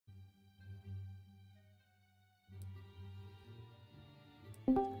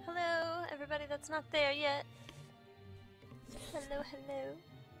Hello, everybody that's not there yet. Hello, hello.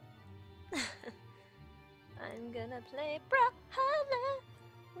 I'm gonna play Brawlhalla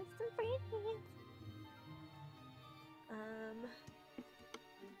with some friends.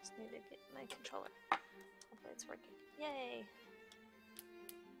 Just need to get my controller. Hopefully it's working. Yay!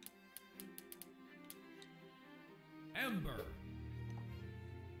 Ember.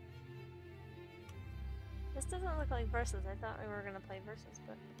 This doesn't look like versus. I thought we were gonna play versus,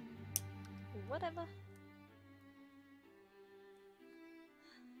 but whatever.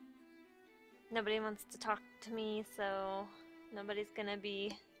 Nobody wants to talk to me, so nobody's gonna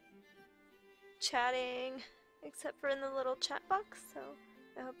be chatting except for in the little chat box, so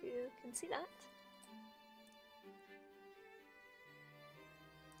I hope you can see that.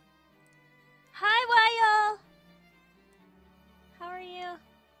 Hi, Wyle! How are you?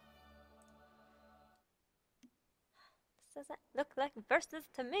 This doesn't look like versus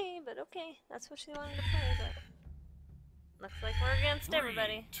to me, but okay, that's what she wanted to play, but looks like we're against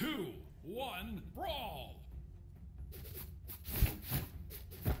everybody. 3, 2, 1, brawl!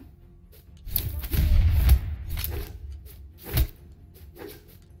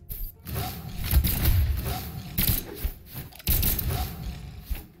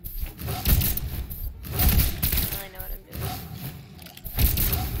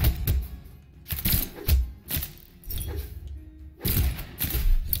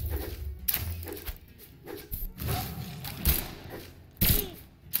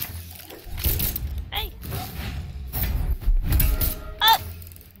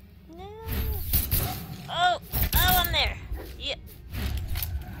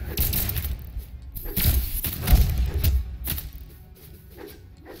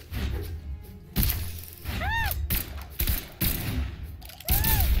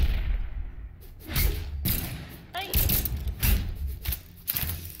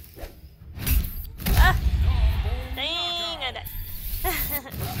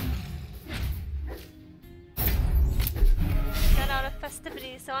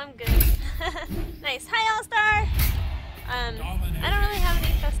 So I'm good. Nice. Hi, All-Star! I don't really have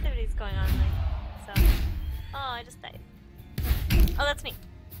any festivities going on, like, so... Oh, I just died. Oh, that's me.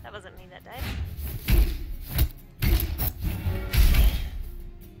 That wasn't me that died.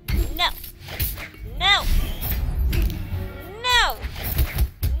 No! No! No!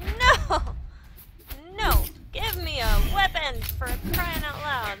 No! No! Give me a weapon for crying out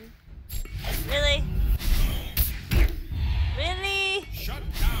loud. Really? Really? Shut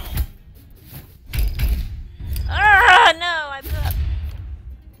down! Ah, no, I blew up.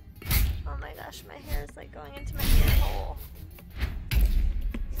 Oh my gosh, my hair is like going into my ear hole.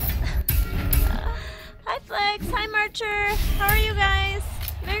 Hi Flex, hi Marcher. How are you guys?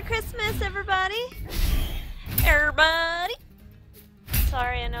 Merry Christmas, everybody. Everybody.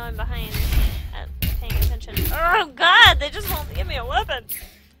 Sorry, I know I'm behind at paying attention. Oh god, they just won't give me a weapon.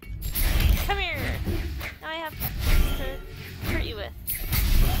 Come here. Now I have to hurt you with.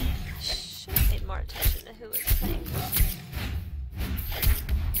 Should have paid more attention to who was playing.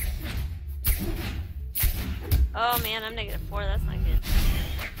 Oh man, I'm -4. That's not good.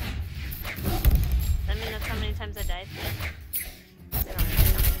 I mean, that's how many times I died. I don't know.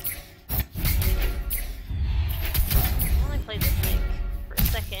 I only played this like for a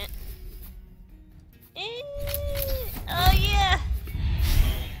second. Oh yeah.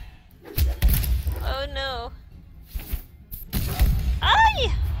 Oh no.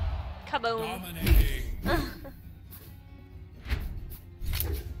 Ay! Kaboom.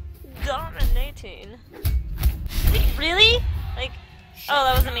 Dominating. Wait, really? Like, oh,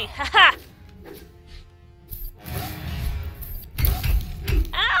 that wasn't me. Haha!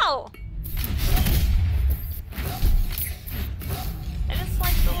 Ow! I just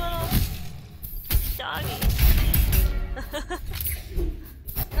like the little doggy.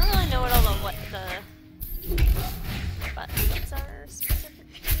 I don't really know what all the buttons are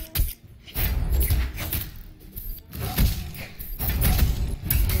specifically.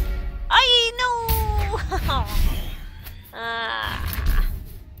 I know.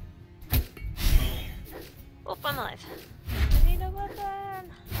 Oh, I'm alive. I need a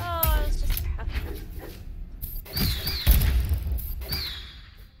weapon. Oh, I was just okay.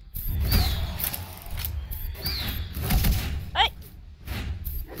 Hey.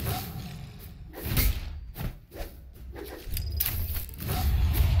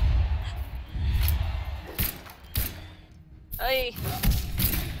 Hey.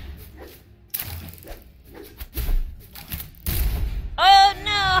 Oh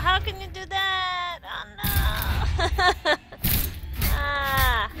no, how can you do that? Oh no.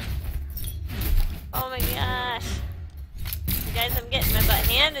 Ah. Oh my gosh. You guys, I'm getting my butt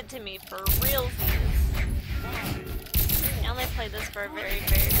it to me for realsies. I only played this for a very,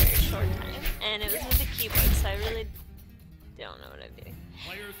 very, very short time, and it was with the keyboard, so I really don't know what I'm doing.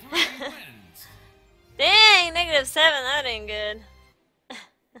 Player 3 wins. Dang, -7, that ain't good.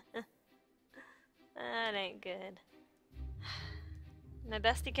 That ain't good. My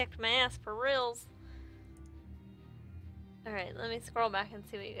bestie kicked my ass for reals. Alright, let me scroll back and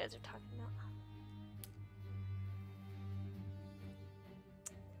see what you guys are talking about.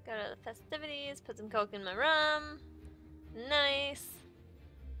 Go to the festivities, put some coke in my rum. Nice.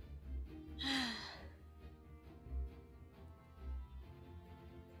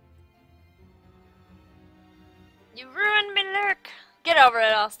 You ruined me, Lurk! Get over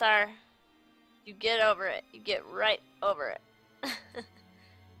it, All-Star. You get over it. You get right over it.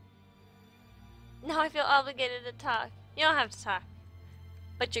 Now I feel obligated to talk. You don't have to talk.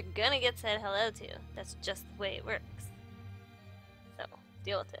 But you're gonna get said hello to. That's just the way it works. So,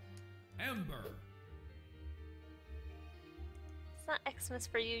 deal with it. Ember. It's not Xmas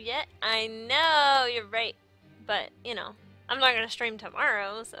for you yet. I know, you're right. But, you know, I'm not gonna stream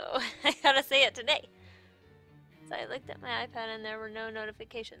tomorrow, so I gotta say it today. So I looked at my iPad and there were no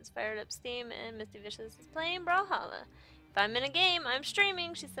notifications. Fired up Steam and Misty Vicious is playing Brawlhalla. If I'm in a game, I'm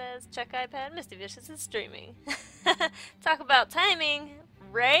streaming, she says. Check iPad, Misty Vicious is streaming. Talk about timing,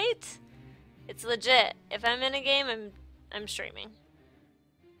 right? It's legit. If I'm in a game, I'm streaming.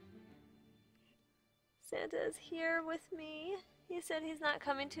 Santa's here with me. He said he's not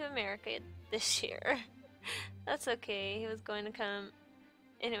coming to America this year. That's okay. He was going to come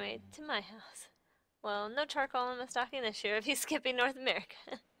anyway to my house. Well, no charcoal in my stocking this year if he's skipping North America.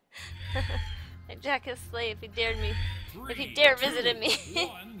 I'd jack his sleigh if he dared me. If he dare visited me.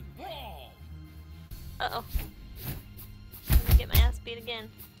 Uh-oh. I'm gonna get my ass beat again.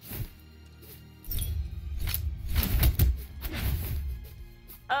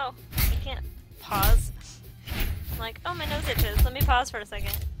 Oh, I can't pause. I'm like, oh, my nose itches. Let me pause for a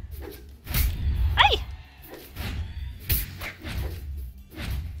second. Hey!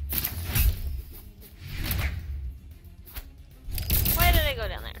 Why did I go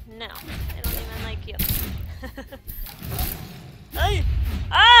down there? No, I don't even like you. Hey!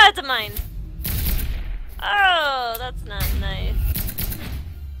 Ah, it's a mine! Oh, that's not nice.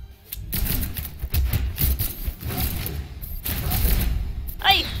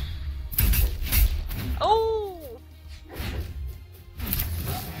 Hey! Oh!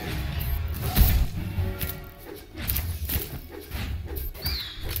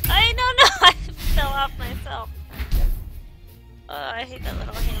 I don't know! I fell off myself. Oh, I hate that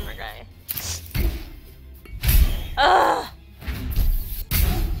little hammer guy. Ugh!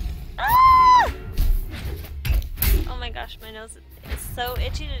 Ah! Oh my gosh, my nose is so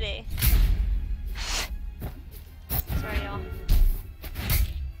itchy today. Sorry, y'all.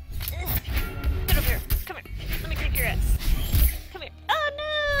 Get over here. Come here. Let me kick your ass. Come here. Oh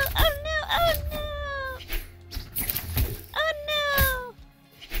no! Oh no! Oh no! Oh no!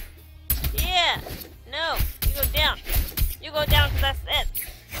 Yeah! No! You go down. You go down because that's it.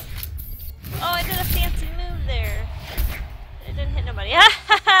 Oh, I did a fancy move there. It didn't hit nobody. Ha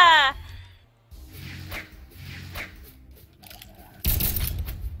ha ha!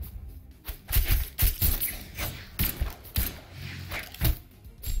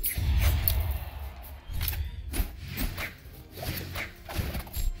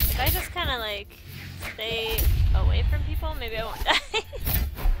 If I just kind of like stay away from people, maybe I won't die.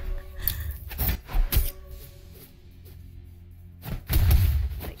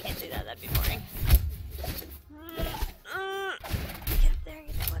 I can't do that, that'd be boring. Get up there and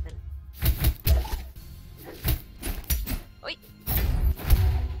get that weapon. Oi!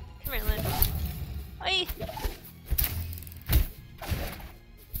 Come here, Lynn. Oi!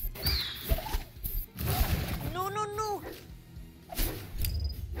 No, no, no!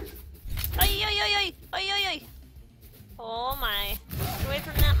 Oi, oi, oi, oi! Oi, oi, oi! Oh my. Get away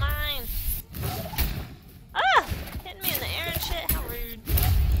from that mine. Ah! Hitting me in the air and shit. How rude.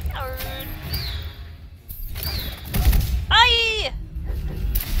 How rude. Aye!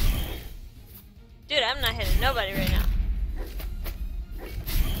 Dude, I'm not hitting nobody right now.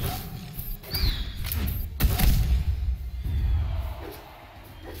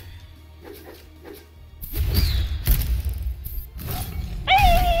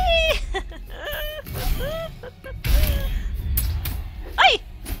 Hey! Aye!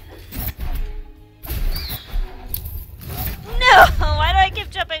 No! Why do I keep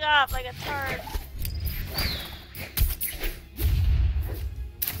jumping off like a tard?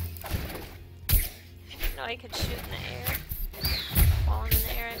 No, I could shoot in the air. Falling in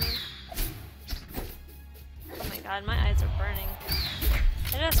the air, I mean. Oh my god, my eyes are burning.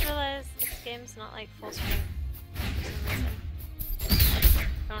 I just realized this game's not like full screen for some reason.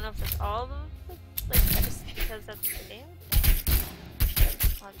 I don't know if that's all of it, like just because that's the game.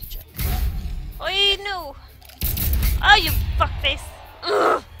 I'll have to check. Oh no! Oh, you fuckface!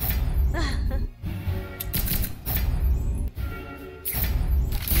 Ugh!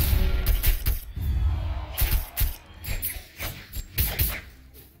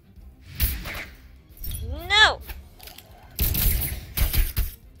 No!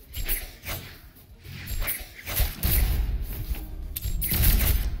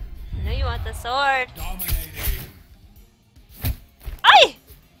 I know you want the sword. Dominating. Ay!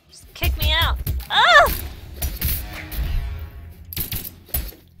 Just kick me out. Oh!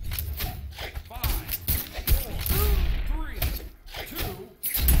 5, 4, 3, 2,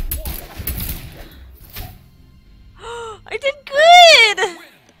 1. I did good! Win.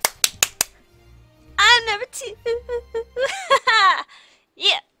 I'm number 2.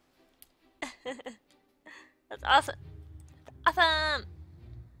 Yeah. That's awesome. Awesome.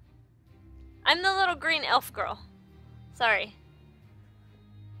 I'm the little green elf girl. Sorry.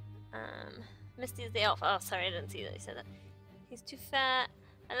 Misty is the elf. Oh, sorry, I didn't see that you said that. He's too fat.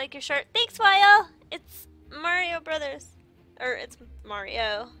 I like your shirt. Thanks, Wyle. It's Mario Brothers. Or it's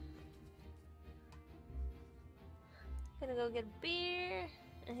Mario. Gonna go get a beer.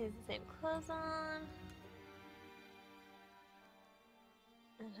 And he has the same clothes on.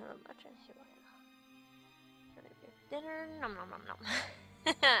 And hello, Butcher. Here we go. Gonna get dinner. Nom nom nom nom.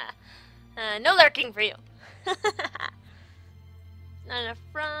 No lurking for you. Not enough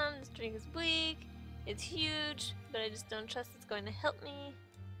rum. This drink is weak. It's huge, but I just don't trust it's going to help me.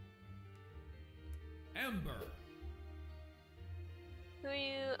 Ember. Who are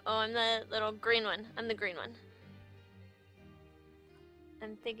you? Oh, I'm the little green one. I'm the green one.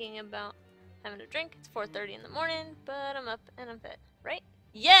 I'm thinking about having a drink. It's 4:30 in the morning, but I'm up and I'm fit, right?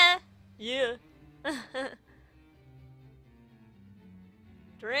 Yeah! Yeah!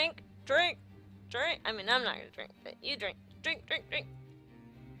 Drink, drink, drink. I mean, I'm not gonna drink, but you drink. Drink, drink, drink.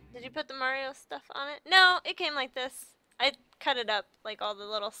 Did you put the Mario stuff on it? No, it came like this. I cut it up, like all the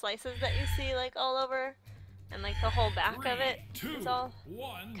little slices that you see, like all over. And like the whole back of it is all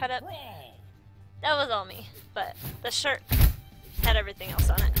cut up. Brawl. That was all me, but the shirt had everything else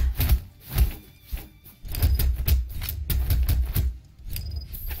on it.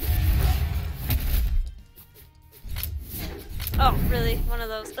 Oh, really? One of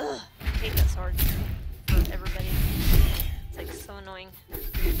those? Ugh, I hate that sword for everybody. It's like so annoying. I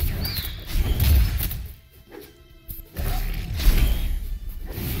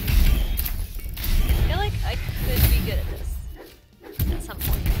feel like I could be good at this at some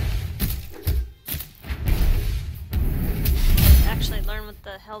point. Actually learn what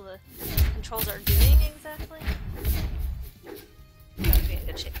the hell the controls are doing exactly. That would be in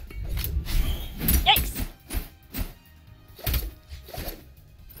good shape. Yikes!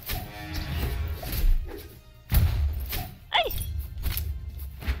 Ay!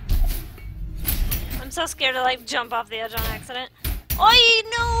 I'm so scared to like jump off the edge on accident. Oi,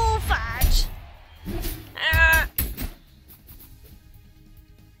 no, fudge! Ah.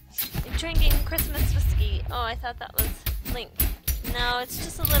 You're drinking Christmas whiskey. Oh, I thought that was Link. No, it's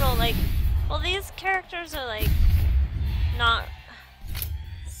just a little like, well, these characters are like not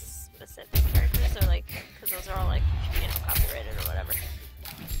specific characters. They're like, because those are all like, you know, copyrighted or whatever.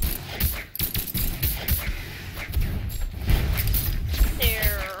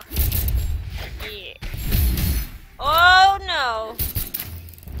 There. Yeah. Oh no!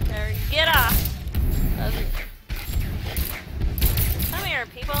 There, get off of me. Come here,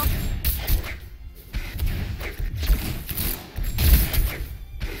 people.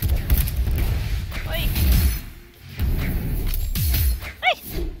 Oi! Hey!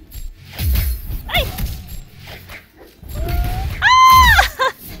 Hey!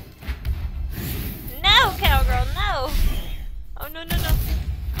 Ah! No, cowgirl, no! Oh no, no, no.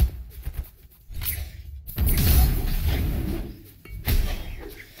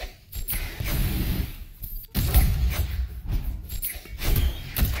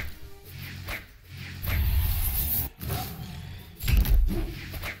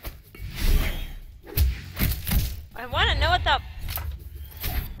 I want to know what that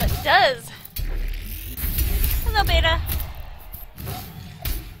does. Hello, Beta.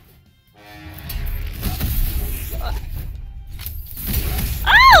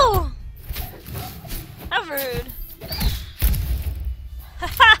 Oh! How rude.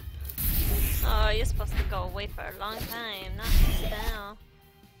 Haha! Oh, you're supposed to go away for a long time, not sit down.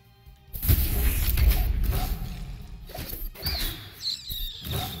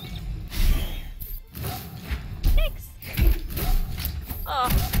 Thanks. Oh,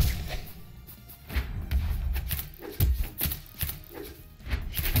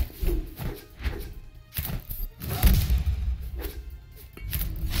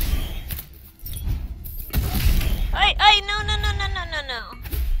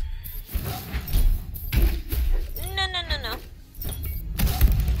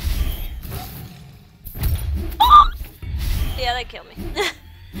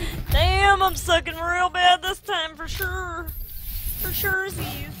 Damn, I'm sucking real bad this time for sure. For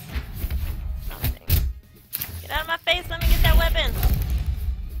surezies. Something. Get out of my face, let me get that weapon.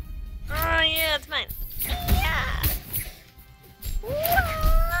 Oh yeah, it's mine. Yeah.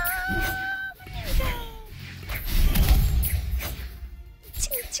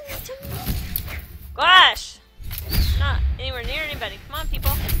 Gosh! Not anywhere near anybody. Come on,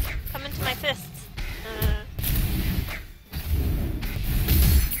 people. Come into my fists.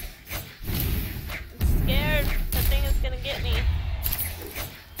 I'm scared. That thing is gonna get me.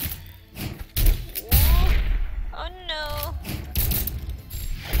 Ooh. Oh no.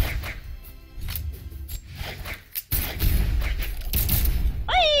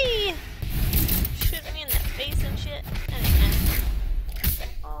 Oi! Shooting me in the face and shit.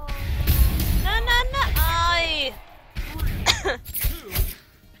 Oh no. No. Aye.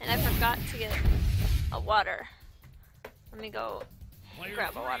 And I forgot to get a water. Let me go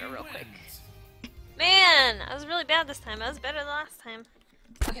grab a water real quick. Man, I was really bad this time. I was better than last time.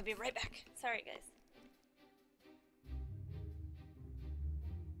 Okay, be right back. Sorry, guys.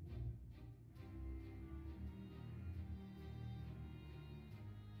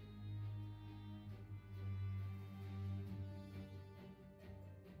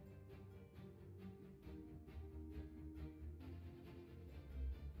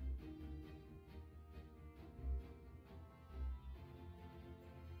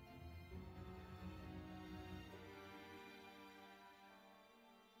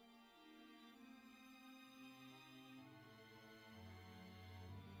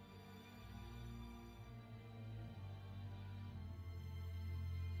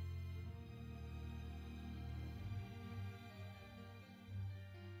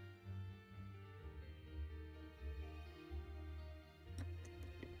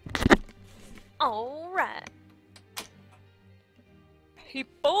 Alright.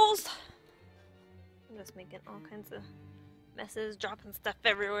 Peoples! I'm just making all kinds of messes, dropping stuff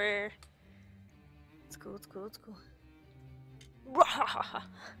everywhere. It's cool, it's cool, it's cool.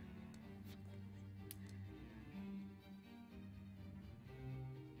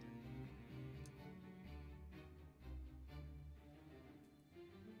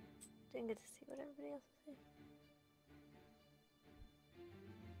 Didn't get to see what everybody else was saying.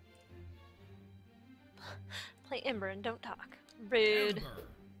 Play Ember and don't talk. Rude.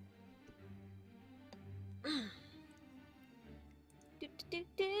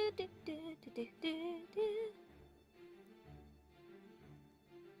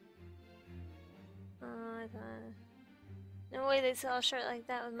 I thought... No way they sell a shirt like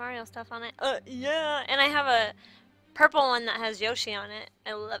that with Mario stuff on it. Yeah! And I have a purple one that has Yoshi on it.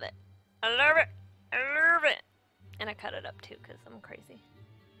 I love it. I love it! I love it! And I cut it up too, because I'm crazy.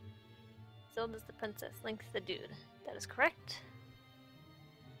 Zelda's the princess, Link's the dude. That is correct.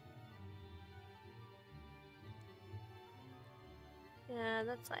 Yeah,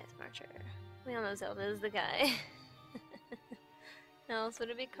 that's Ice Marcher. We all know Zelda is the guy. How else would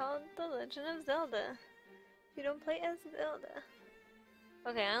it be called The Legend of Zelda? You don't play as Zelda.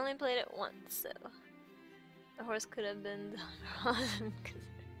 Okay, I only played it once, so... The horse could have been awesome, because...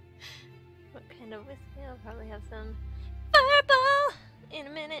 What kind of whiskey? I'll probably have some... Fireball! In a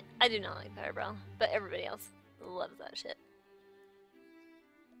minute. I do not like Fireball, but everybody else loves that shit.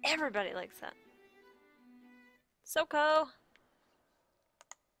 Everybody likes that. Soko!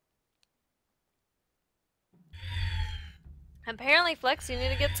 Apparently, Flex, you need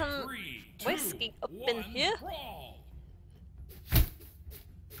to get some whiskey up in here.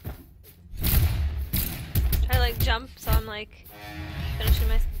 Try to like jump, so I'm like finishing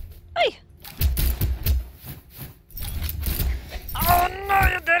my. Hey! Oh no,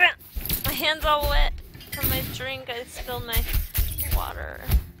 you didn't! My hand's all wet from my drink. I spilled my water,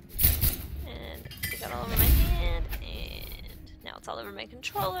 and it got all over my hand, and now it's all over my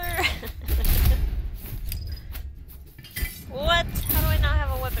controller. What? How do I not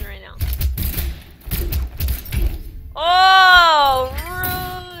have a weapon right now? Oh,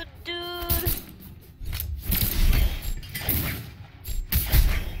 rude, dude.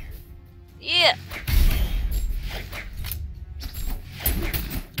 Yeah.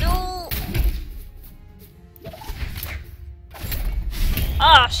 No.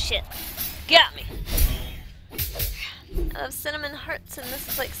 Oh, shit. Got me. I love cinnamon hearts, and this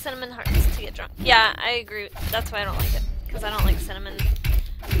is like cinnamon hearts to get drunk. Yeah, I agree. That's why I don't like it. Because I don't like cinnamon.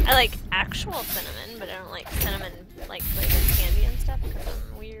 I like actual cinnamon, but I don't like cinnamon like flavored candy and stuff because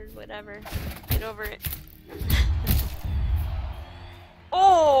I'm weird, whatever. Get over it.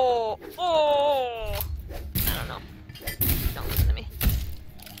 Oh! Oh! I don't know. Don't listen to me.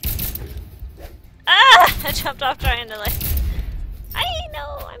 Ah! I jumped off trying to like... I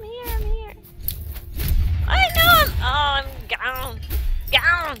know! I'm here, I'm here!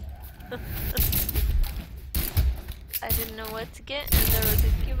 to get, and there was a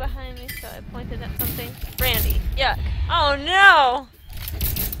queue behind me, so I pointed at something. Brandy. Yuck. Oh no!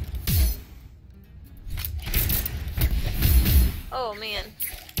 Oh man.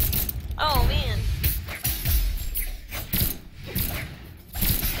 Oh man.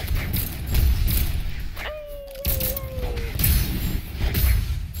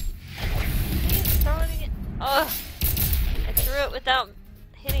 Throw it again. Oh! I threw it without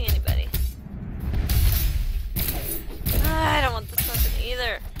hitting anybody. I don't want this weapon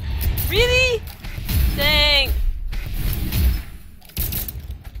either. Really? Dang.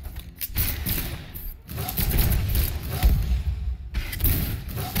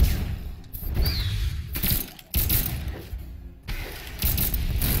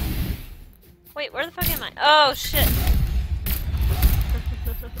 Wait, where the fuck am I? Oh shit.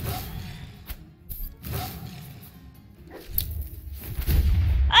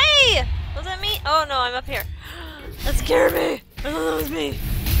 Hey! Was that me? Oh no, I'm up here. That scared me! I thought that was me!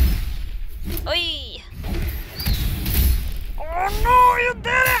 Oi! Oh no, you did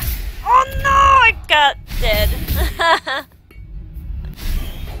it! Oh no, I got dead!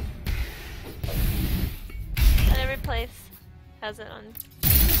 And every place has it on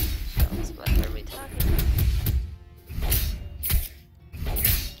shelves. What are we talking about?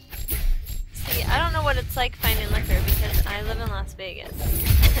 See, I don't know what it's like finding liquor because I live in Las Vegas.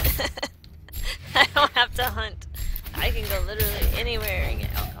 I don't have to hunt. I can go literally anywhere and get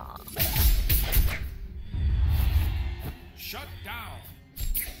alcohol. Shut down.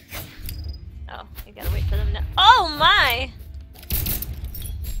 Oh, you gotta wait for them to. Oh my!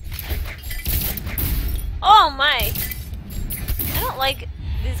 Oh my! I don't like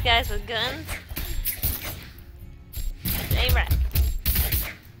these guys with guns. Aim right.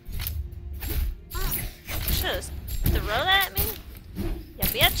 Should've throw that at me? Ya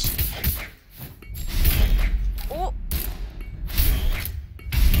bitch! Oh!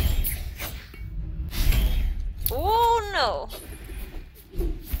 Oh no!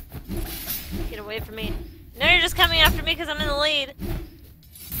 Get away from me. No, you're just coming after me because I'm in the lead.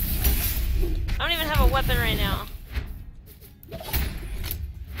 I don't even have a weapon right now.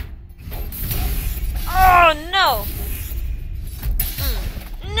 Oh no!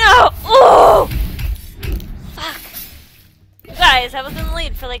 No! Oh! Fuck! Guys, I was in the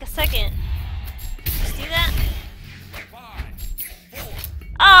lead for like a second. See that? 5, 4.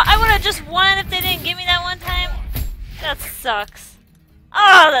 Oh, I would have just won if they didn't give me that one time. That sucks.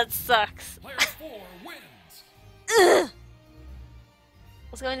 Oh, that sucks. Player 4 wins. Ugh. I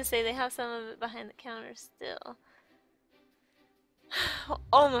was going to say they have some of it behind the counter still.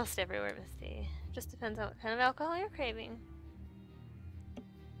 Almost everywhere, Misty. Just depends on what kind of alcohol you're craving.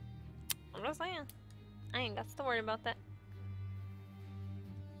 I'm just saying. I ain't got to worry about that.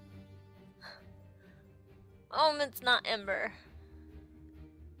 Oh, it's not Ember.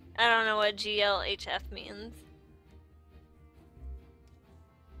 I don't know what GLHF means.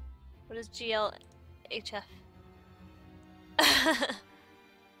 What is GLHF?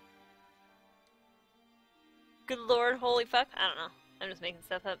 Good lord, holy fuck. I don't know. I'm just making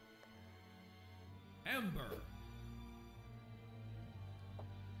stuff up. Ember.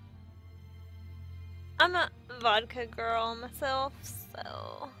 I'm a vodka girl myself,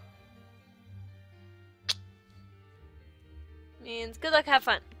 so... Means good luck, have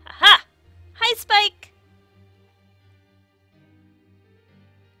fun. Aha! Hi, Spike!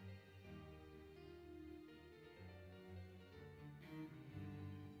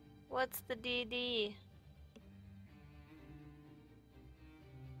 What's the DD?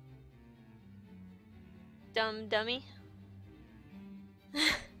 Dumb dummy?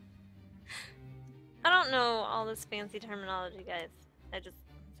 I don't know all this fancy terminology, guys.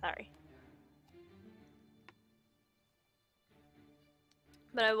 Sorry.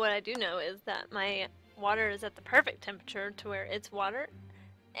 But what I do know is that my water is at the perfect temperature to where it's water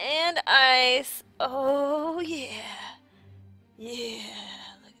and ice. Oh yeah. Yeah.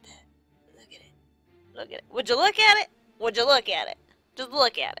 Look at that. Look at it. Look at it. Would you look at it? Would you look at it? Just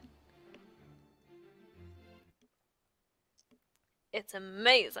look at it. It's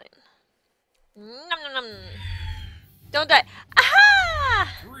amazing. Nom, nom, nom. Don't die. Aha!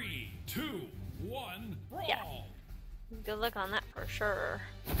 3, 2, 1, brawl. Yeah. Good luck on that for sure.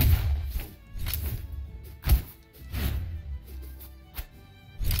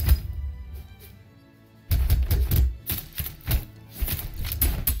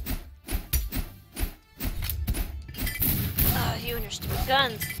 Oh, you and your stupid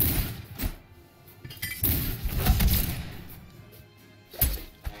guns.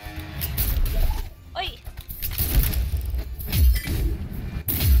 Oi!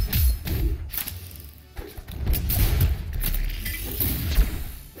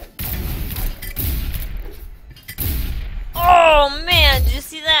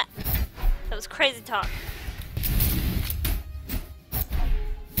 see that? That was crazy talk. I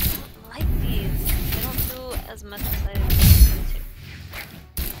don't like these. They don't do as much as I want them to.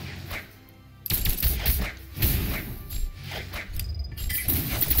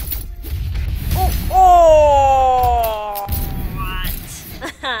 Oh! What?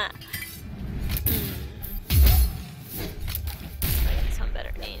 This one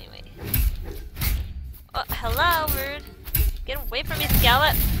better anyway. Oh, hello, rude. Get away from me,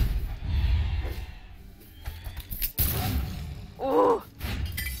 scallop. Ooh.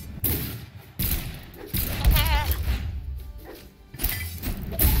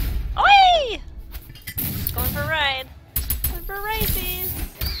 Oi! Going for a ride. Going for races.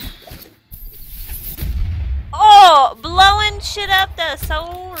 Oh, blowing shit up. That's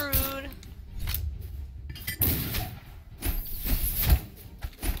so rude.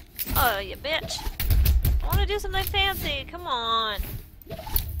 Oh, you bitch. I want to do something fancy. Come on.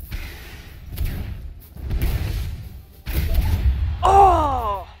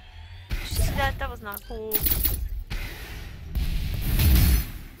 Oh! That was not cool.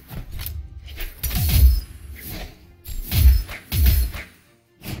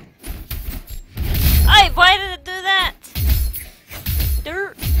 Hey, why did it do that?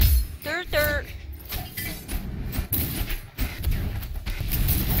 Dirt. Dirt, dirt.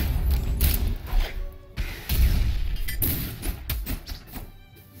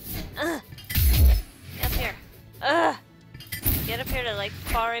 Get up here. Get up here to like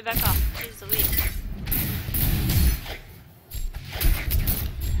fall right back off. Jeez Louise.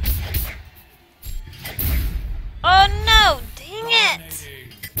 Oh no! Dang it!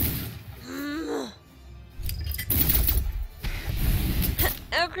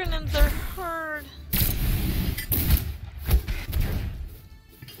 Acronyms are hard.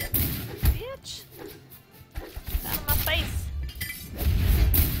 Bitch. Out of my face.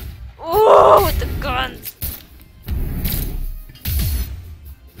 Ooh, with the guns.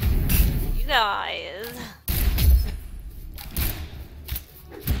 You guys.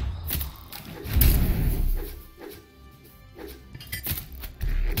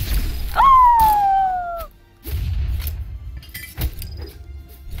 Oh!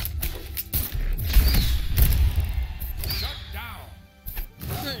 Shut down.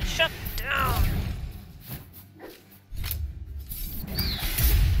 Shut down.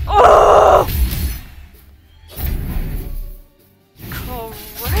 Oh!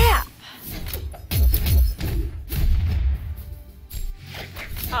 Crap.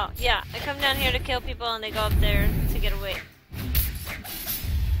 Oh, yeah. I come down here to kill people and they go up there to get away.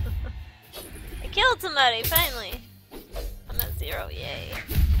 I killed somebody, finally. I'm at 0, yay.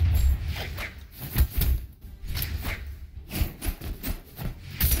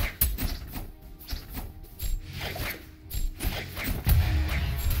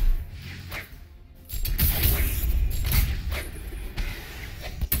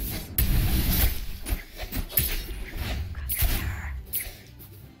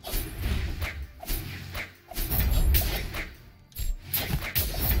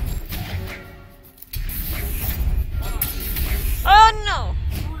 Oh no!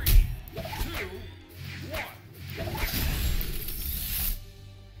 3, 2, 1.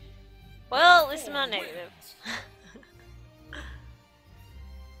 Well, at least I'm not negative.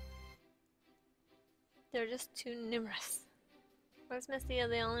 They're just too numerous. Where's Misty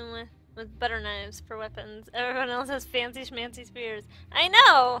the only one with butter knives for weapons? Everyone else has fancy schmancy spears. I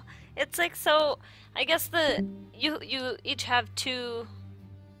know! It's like so... I guess you each have 2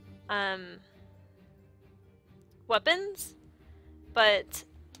 weapons, but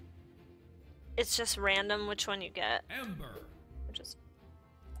it's just random which one you get. Ember. Which is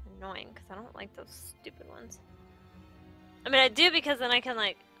annoying because I don't like those stupid ones. I mean, I do because then I can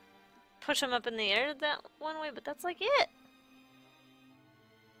like push them up in the air that one way, but that's like it.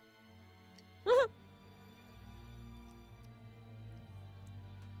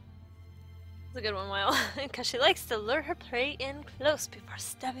 It's a good one, Weil, because she likes to lure her prey in close before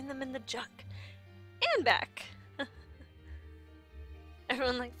stabbing them in the junk and back.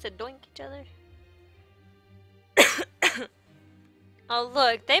 Everyone likes to doink each other. Oh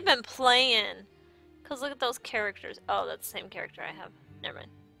look, they've been playing. Cause look at those characters. Oh, that's the same character I have. Never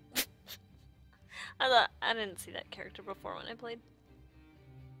mind. I didn't see that character before when I played.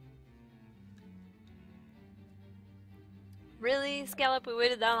 Really, Scallop? We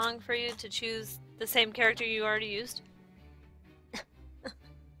waited that long for you to choose the same character you already used?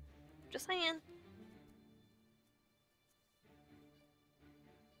 Just saying.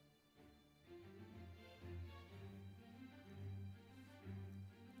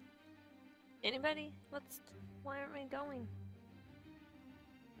 Anybody? Why aren't we going?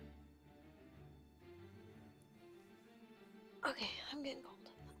 Okay, I'm getting cold.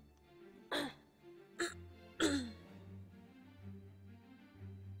 I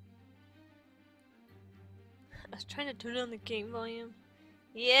was trying to turn down the game volume.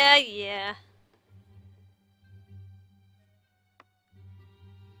 Yeah.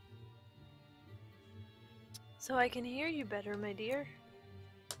 So I can hear you better, my dear.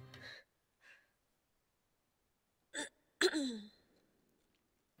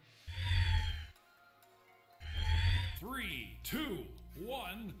 3, 2,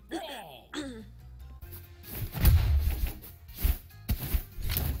 1, brawl!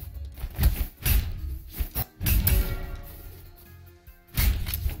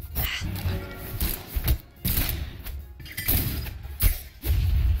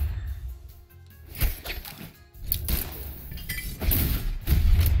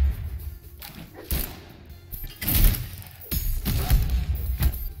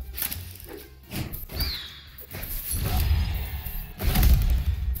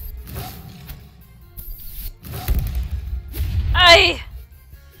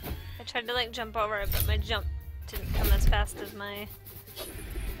 I tried to like jump over it, but my jump didn't come as fast as my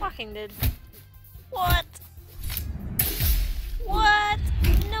walking did. What? What?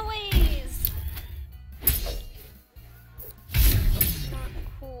 No ways! Not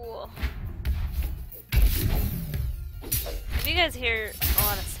cool. If you guys hear a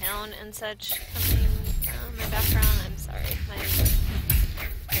lot of sound and such coming from my background, I'm sorry. My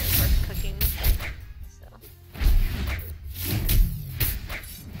parents were cooking.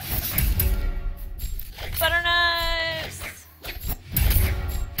 Butter knives!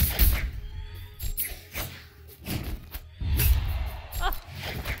 Oh,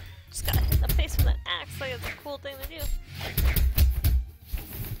 just got hit in the face with an axe like it's a cool thing to do.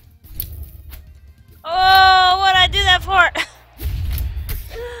 Oh, what'd I do that for?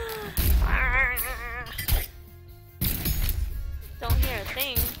 Don't hear a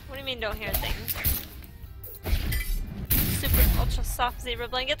thing. What do you mean don't hear a thing? Super ultra soft zebra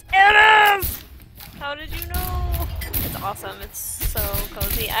blankets. It is! How did you know? It's awesome. It's so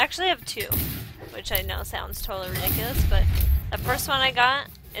cozy. I actually have two, which I know sounds totally ridiculous, but the first one I got,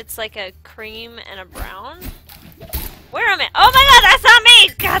 it's like a cream and a brown. Where am I? Oh my god, that's not me!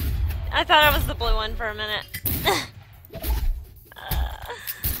 God! I thought I was the blue one for a minute.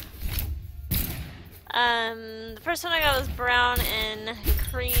 The first one I got was brown and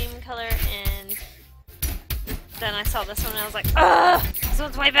cream color, and then I saw this one and I was like, ugh! This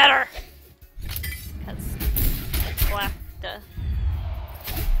one's way better! Black, duh.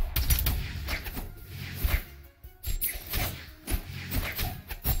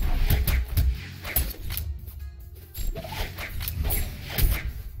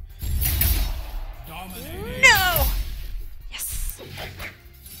 Dominating. No! Yes!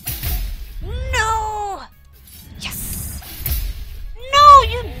 No! Yes! No,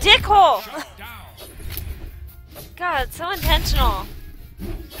 you dickhole! Shut down. God, so intentional.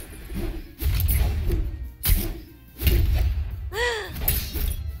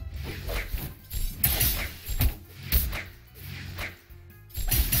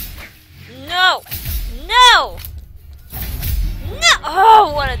 No! No! No!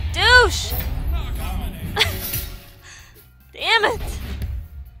 Oh, what a douche! Damn it!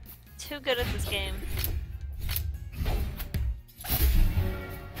 Too good at this game.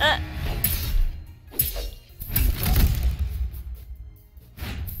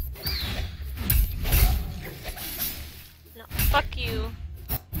 No, fuck you.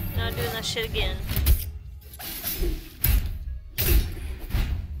 Not doing that shit again.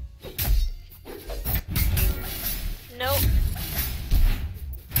 Nope.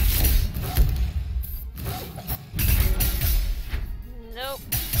 Nope.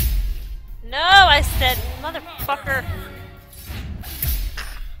 No, I said, motherfucker.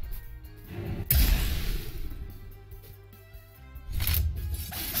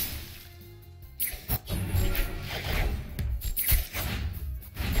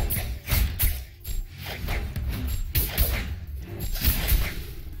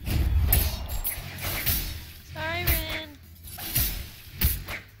 Sorry, Rin.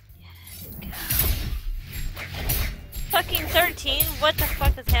 Fucking 13? What the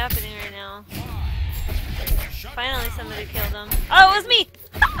fuck is happening right now? Shut Finally down. somebody killed him. Oh, it was me!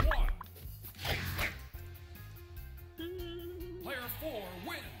 One. Player 4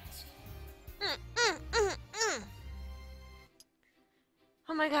 wins.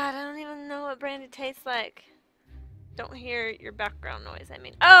 Oh my god, I don't even know what brandy tastes like. Don't hear your background noise, I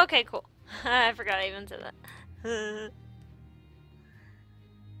mean. Oh, okay, cool. I forgot I even said that.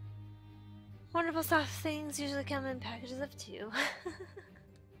 Wonderful soft things usually come in packages of 2.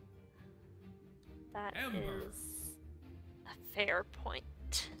 That Ember. is a Fair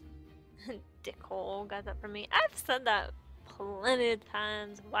point. Dickhole got that from me. I've said that plenty of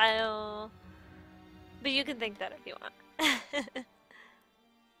times. Wow. But you can think that if you want.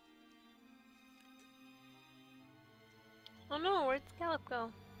 Oh no, where'd Scallop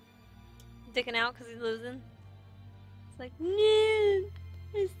go? Dicking out because he's losing? It's like, no,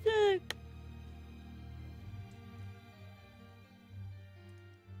 I suck.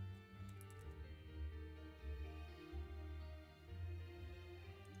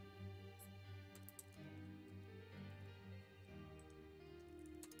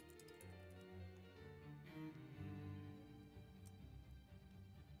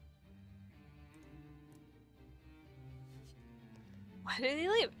 Why did he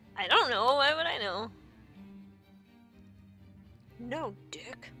leave? I don't know. Why would I know? No,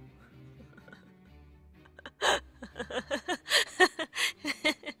 dick.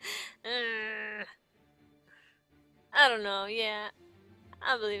 I don't know. Yeah.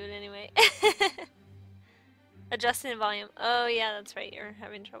 I believe it anyway. Adjusting the volume. Oh, yeah, that's right. You're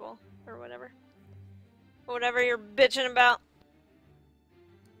having trouble. Or whatever. Whatever you're bitching about.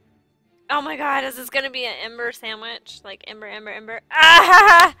 Oh my god, is this gonna be an ember sandwich? Like ember, ember, ember.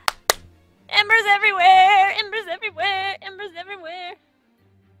 Ah! Embers everywhere! Embers everywhere! Embers everywhere!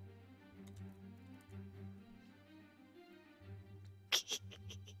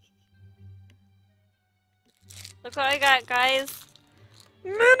 Look what I got, guys.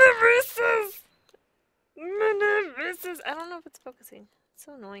 Mini Reese's! Mini Reese's! I don't know if it's focusing. It's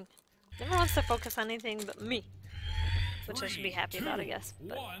so annoying. Never wants to focus on anything but me. Which I should be happy about, I guess.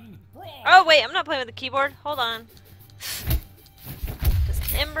 But... Oh, wait, I'm not playing with the keyboard. Hold on.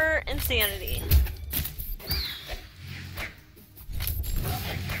 Just Ember Insanity.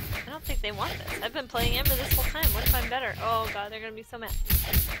 I don't think they want this. I've been playing Ember this whole time. What if I'm better? Oh god, they're gonna be so mad.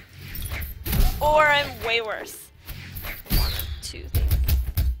 Or I'm way worse. One of two things.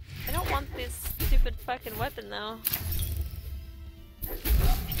 I don't want this stupid fucking weapon, though.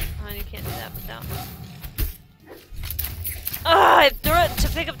 Oh, and you can't do that without... Ugh, I threw it to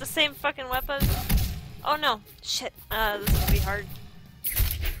pick up the same fucking weapon. Oh no. Shit. This is gonna be hard.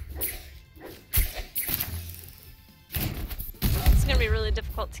 It's gonna be really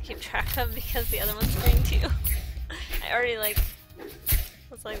difficult to keep track of because the other one's green too. I already like...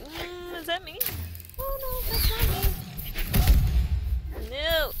 was like, is that me? Oh no, that's not me.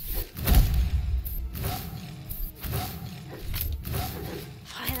 No!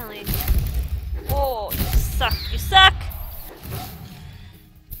 Finally. Oh, you suck. You suck!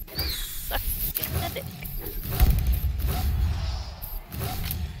 Suck in the dick.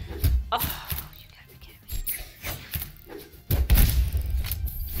 Oh, you gotta be kidding me.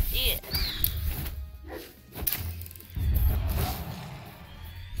 Yeah.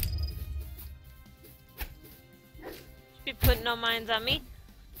 Should be putting no minds on me.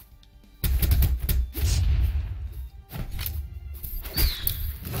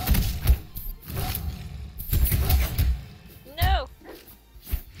 No.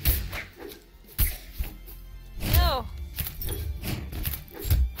 No.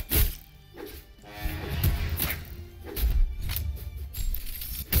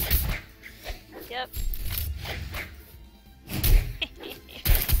 Yep.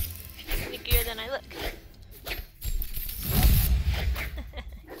 Sneakier than I look.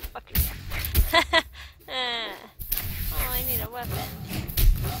 Fuck yourself. Oh, I need a weapon.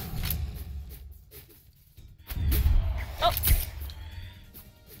 Oh!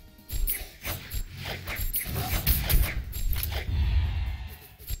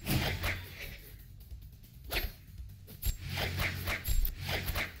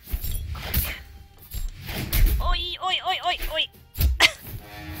 Oi, oi, oi, oi, oi!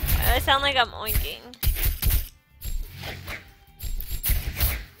 I sound like I'm oinking.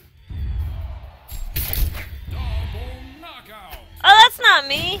 Oh, that's not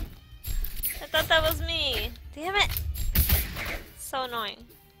me! I thought that was me. Damn it! So annoying.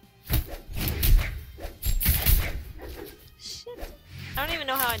 Shit. I don't even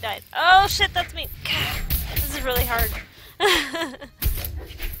know how I died. Oh shit, that's me! God, this is really hard.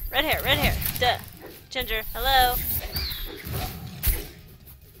 Red hair, duh. Ginger, hello.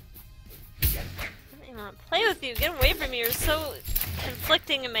 I don't even want to play with you. Get away from me, you're so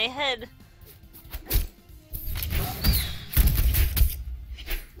conflicting in my head.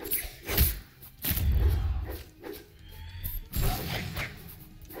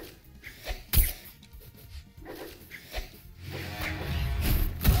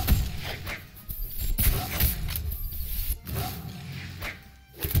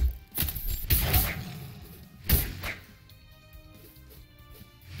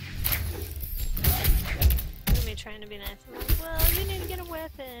 trying to be nice. I'm like, well, you need to get a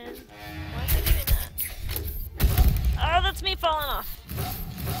weapon. Why am I doing that? Oh, that's me falling off.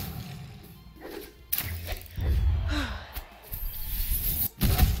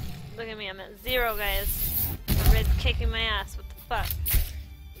 Look at me, I'm at 0, guys. My red's kicking my ass. What the fuck?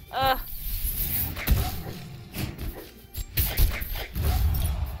 Ugh.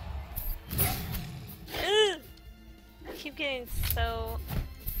 Ugh. I keep getting so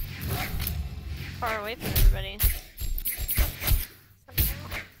far away from everybody. Somehow.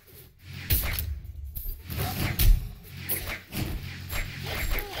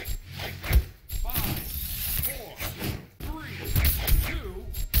 5, 4, 3, 2,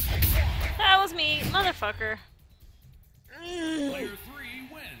 That was me, motherfucker. player 3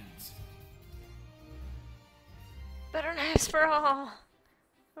 wins. Better knives for all.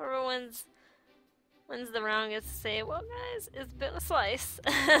 Whoever wins the round gets to say, well guys, it's been a slice.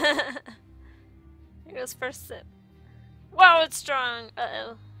 Here goes first sip. Wow, it's strong.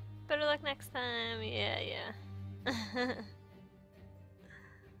 Uh-oh. Better luck next time. Yeah, yeah.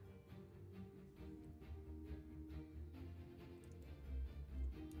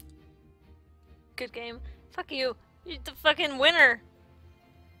 Good game. Fuck you. You're the fucking winner.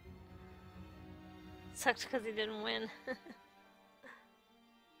 Sucked because he didn't win.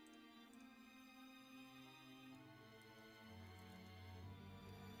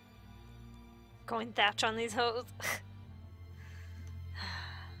 Going thatch on these hoes.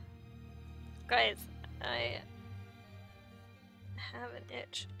 Guys, I have an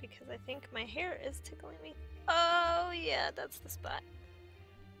itch because I think my hair is tickling me. Oh yeah, that's the spot.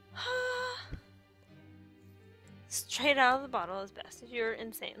 Straight out of the bottle is best. You're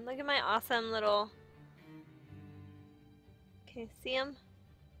insane. Look at my awesome little... Can you see him?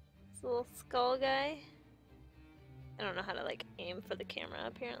 This little skull guy. I don't know how to like aim for the camera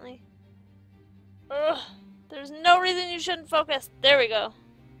apparently. Ugh, there's no reason you shouldn't focus. There we go.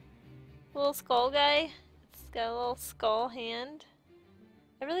 Little skull guy. It's got a little skull hand.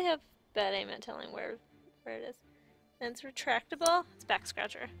 I really have bad aim at telling where it is. And it's retractable. It's back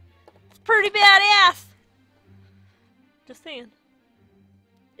scratcher. It's pretty badass. Just saying.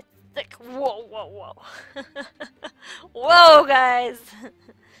 It's thick. Whoa, whoa, whoa. Whoa, guys.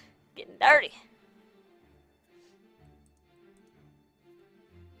 Getting dirty.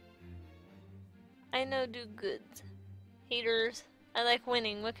 I know do goods. Haters. I like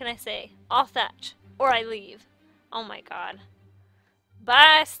winning. What can I say? I'll thatch. Or I leave. Oh my god.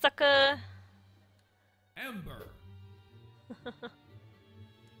 Bye, sucker. Ember.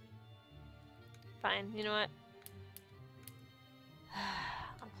 Fine. You know what?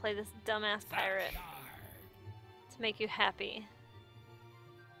 I'll play this dumbass pirate to make you happy.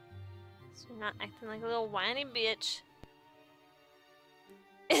 So you're not acting like a little whiny bitch.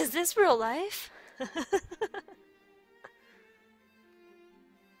 Is this real life?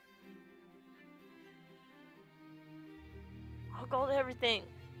 I'll go to everything.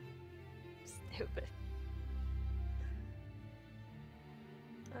 Stupid.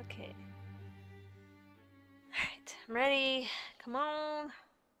 Okay. Alright, I'm ready. Come on.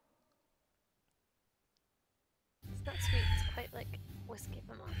 It's not sweet, it's quite like whiskey.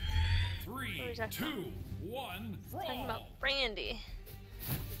 Come on. 3, 2, 1, Talking brawl. about brandy.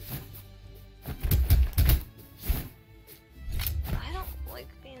 I don't like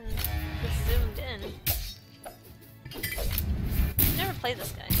being this zoomed in. I've never played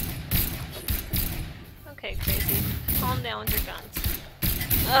this guy. Okay, crazy. Calm down with your guns.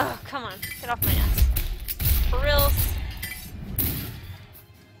 Ugh, come on. Get off my ass. For reals.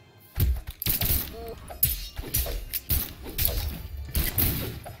 Ooh.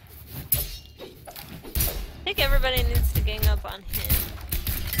 I think everybody needs to gang up on him.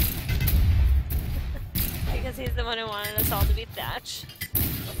 Because he's the one who wanted us all to be Thatch. I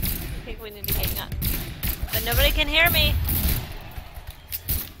think we need to gang up. But nobody can hear me!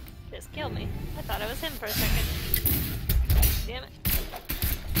 Just killed me. I thought it was him for a second. Damn it.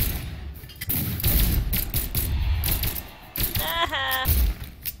 Ah!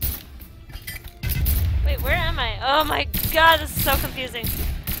 Wait, where am I? Oh my god, this is so confusing.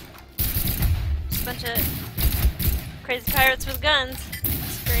 Just a bunch of crazy pirates with guns.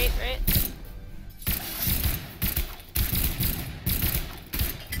 That's great, right?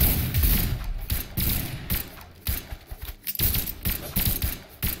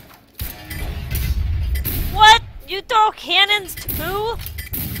 What? You throw cannons too?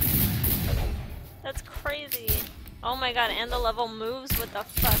 That's crazy. Oh my god, and the level moves? What the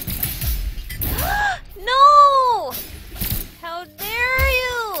fuck? No! How dare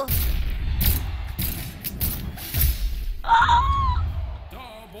you! Oh!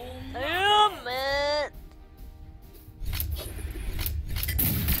 Double Damn it!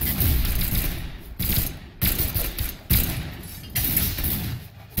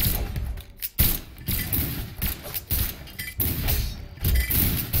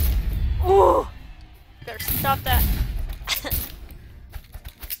 Stop that.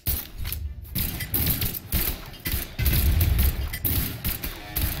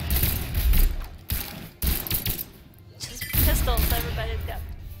 Just pistols, everybody's got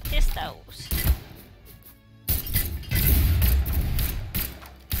pistols.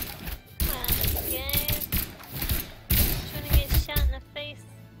 Come on, guys. Trying to get shot in the face.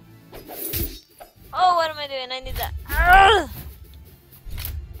 Oh, what am I doing? I need that. Arrgh!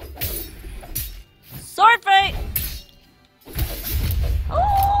 Sword fight!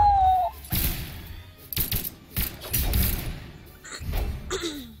 Oh!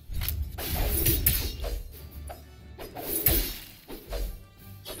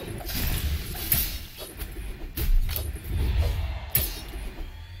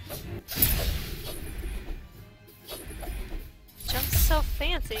 Jump's so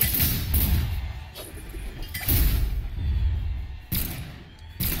fancy.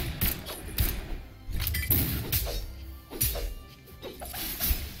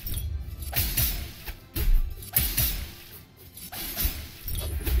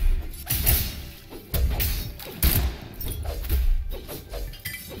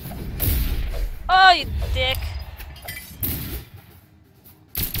 Oh, you dick.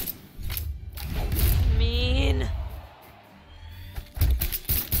 Mean.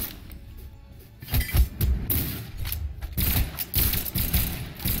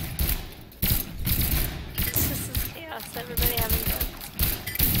 This is chaos. Everybody having fun.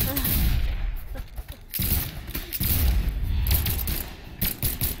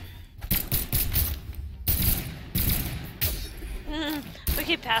 We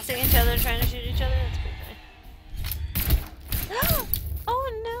keep passing each other, trying to shoot each other. That's pretty funny. Oh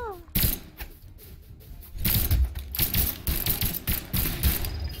no!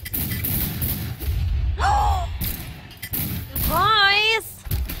 Guys!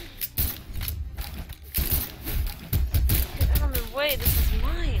 Get out of the way. This is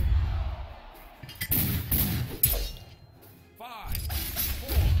mine. 5,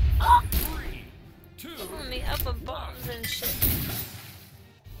 4, 3, 2, Pulling me up with bombs and shit.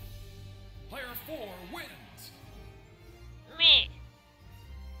 player 4 wins. Me.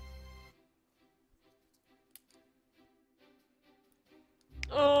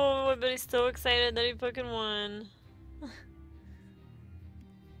 Oh, everybody's so excited that he fucking won.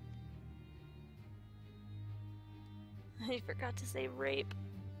 I forgot to say rape.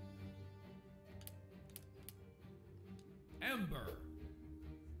 Ember.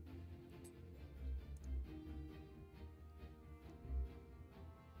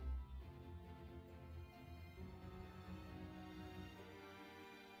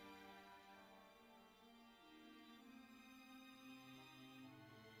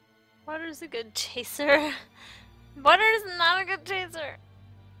 Water's a good chaser. Water's not a good chaser.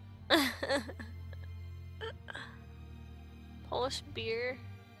 Polish beer.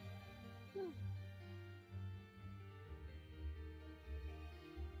 You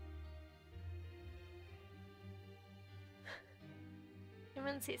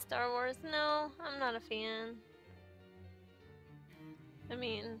haven't seen Star Wars? No, I'm not a fan. I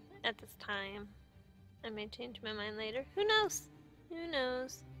mean, at this time. I may change my mind later. Who knows? Who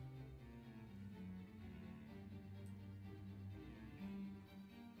knows?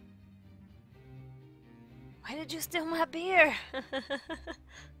 Why did you steal my beer?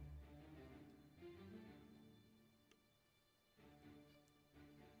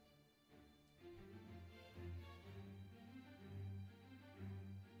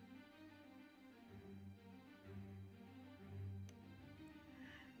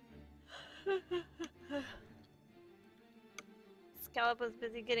 Scallop was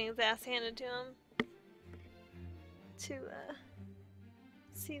busy getting his ass handed to him.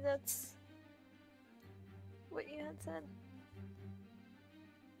 See, that's what you had said.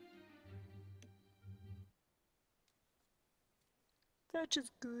 That's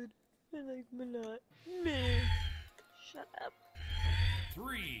just good. I like him a lot. Meh. Shut up.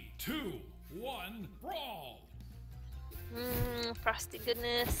 3, 2, 1, brawl. Frosty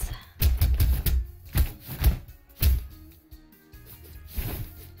goodness.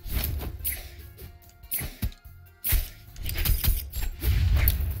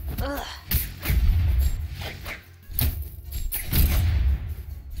 Ugh.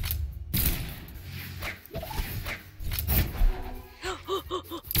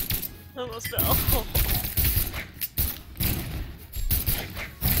 Almost fell.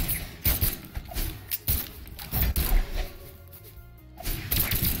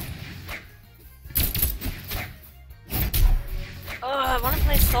 I want to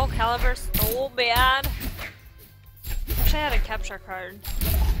play Soul Calibur so bad. Wish I had a capture card.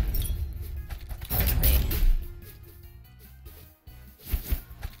 Let's see.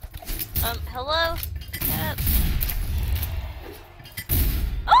 Hello? Yep.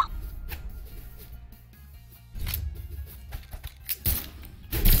 Oh!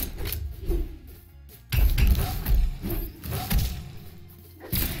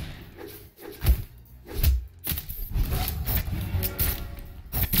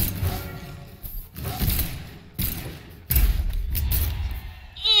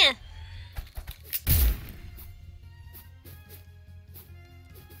 Eh.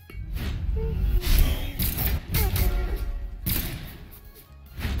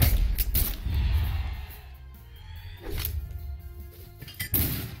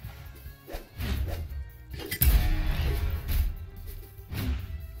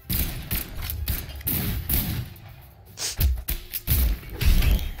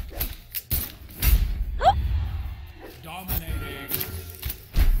 Dominating.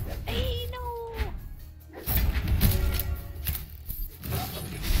 Hey, no!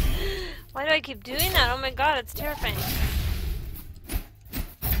 Why do I keep doing that? Oh my god, it's terrifying.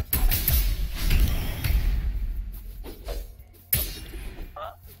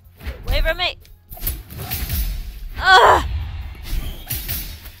 Wait for me! Ugh!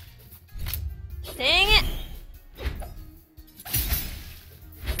 Dang it!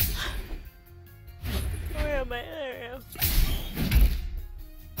 Where am I? There I am.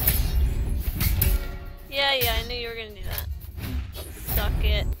 Yeah, I knew you were gonna do that. Suck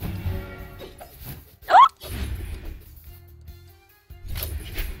it. Oh!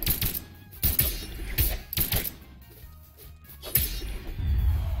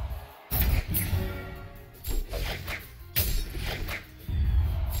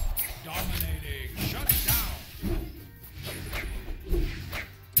 Dominating. Shut down.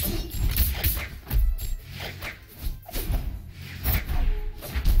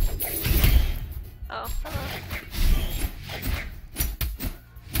 Oh, hello.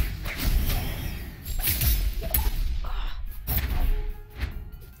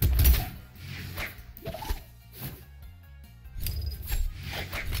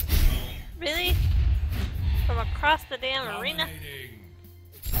 Really? From across the damn arena? Dominating.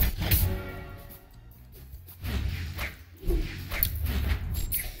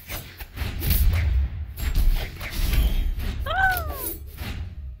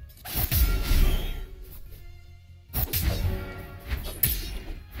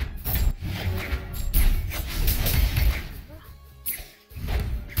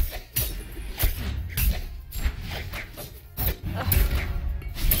 Ah!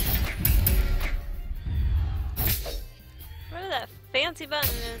 What that fancy button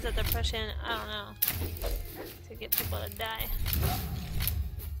is that they're pushing? I don't know. To get people to die.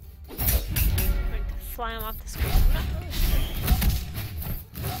 Or to fly them off the screen. I'm not really sure.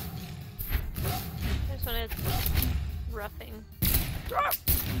 I just wanted roughing.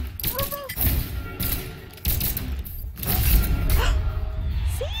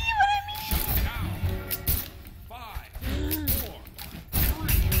 See what I mean? Down. 5, 4,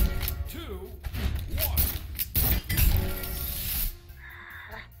 3, 2, 1.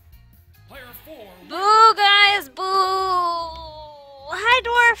 Player 4. Boo, guys! Boo! Hi,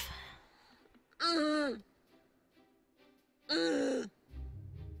 dwarf!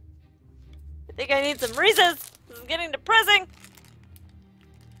 I think I need some Reese's. This is getting depressing.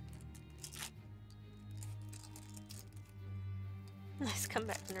 Nice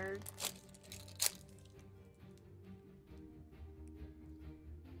comeback, nerd.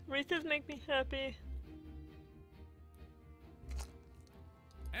 Reese's make me happy.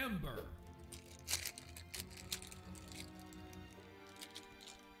 Ember.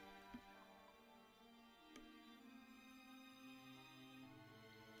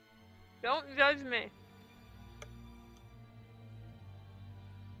 Don't judge me.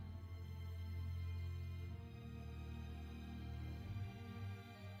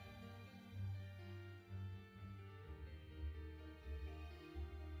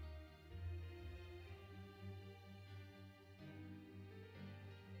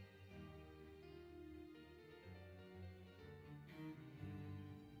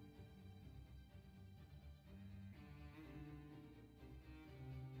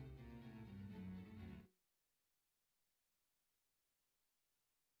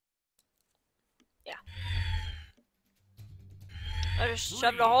 Yeah. I just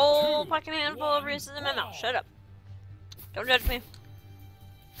shoved a whole fucking handful of Reese's in my mouth. Shut up. Don't judge me. Is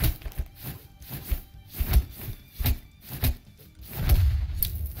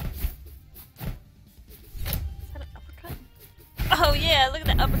that an uppercut? Oh yeah, look at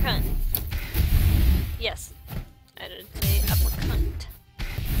that uppercut. Yes. I did say uppercut.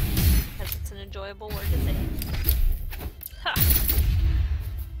 Because it's an enjoyable word to say. Ha!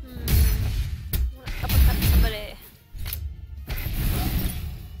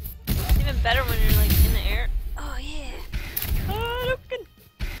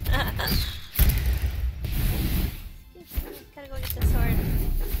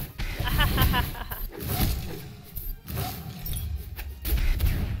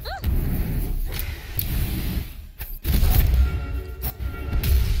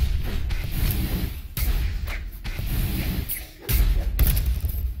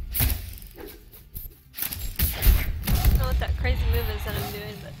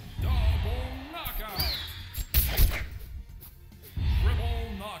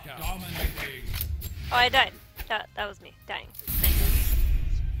 Oh, I died. That was me dying.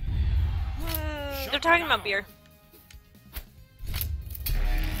 Nice. They're talking about beer.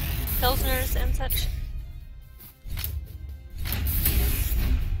 Pilsners and such.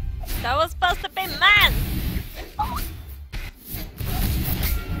 That was supposed to be mine!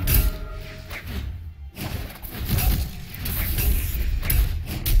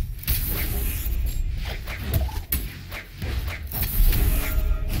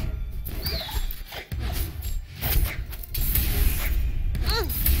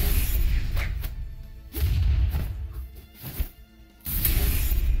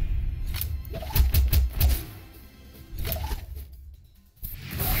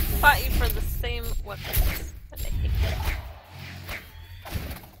 Fought you for the same weapons that I hate.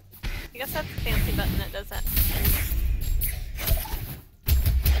 I guess that's the fancy button that does that.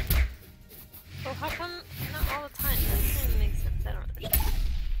 Well, how come not all the time? That kind of makes sense. I don't understand.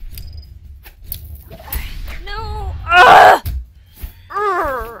 No! Ugh!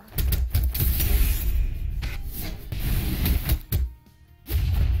 Urgh!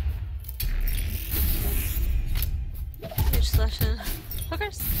 Huge selection.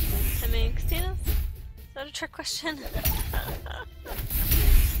 Hookers? I mean, casinos? Is that a trick question?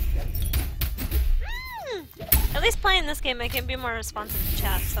 At least playing this game I can be more responsive to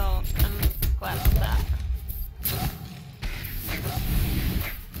chat, so I'm glad about that.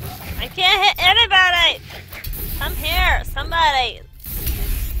 I can't hit anybody! Come here, somebody!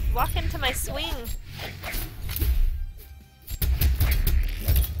 Walk into my swing.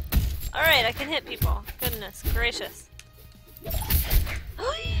 Alright, I can hit people. Goodness gracious.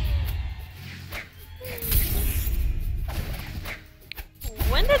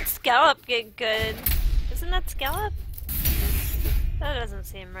 When did Scallop get good? Isn't that Scallop? That doesn't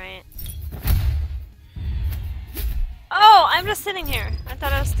seem right. Oh, I'm just sitting here. I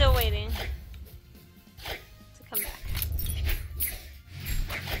thought I was still waiting to come back.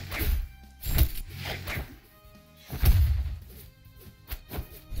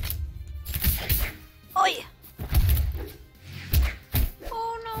 Oi!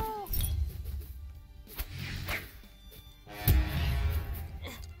 Oh no!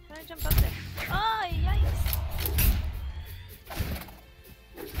 How do I jump up there? Oh, yikes!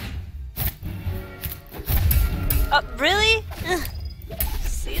 Oh, really?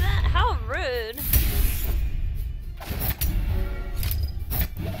 See that? How rude.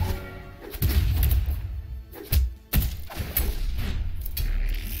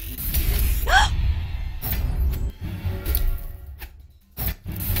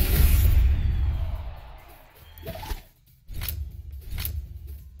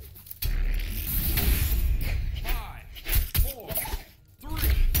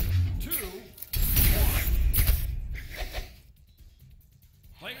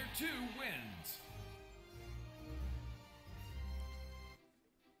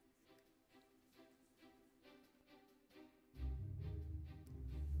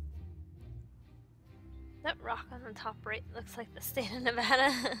 That rock on the top right looks like the state of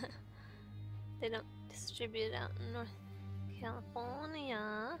Nevada. They don't distribute it out in North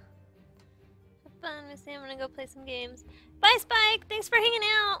California. Have fun, Missy. I'm gonna go play some games. Bye, Spike! Thanks for hanging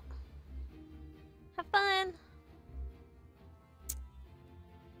out! Have fun!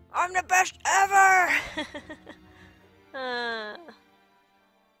 I'm the best ever!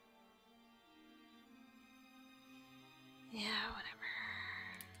 Yeah, whatever.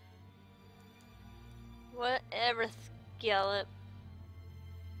 Whatever, Scallop.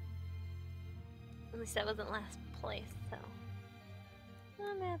 At least I wasn't last place, so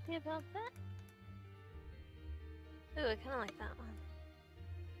I'm happy about that. Ooh, I kinda like that one.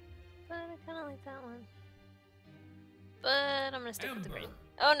 But I kinda like that one. But I'm gonna stick with the green.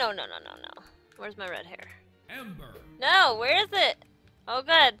 Oh, no. Where's my red hair? Ember. No, where is it? Oh,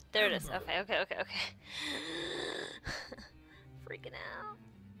 good. There it is. Okay. Freaking out.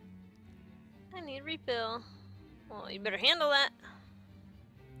 I need refill. Well, you better handle that.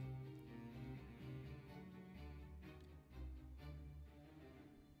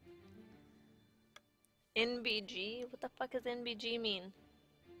 NBG? What the fuck does NBG mean?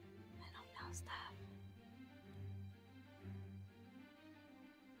 I don't know stuff.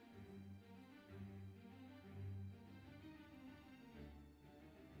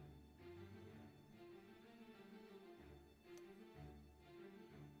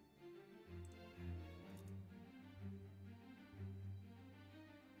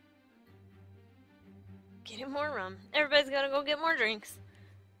 Getting more rum. Everybody's gotta go get more drinks.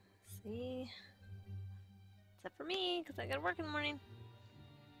 See? Except for me, because I gotta work in the morning.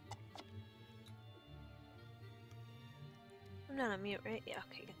 I'm not on mute, right? Yeah,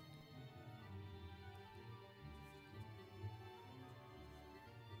 okay, good.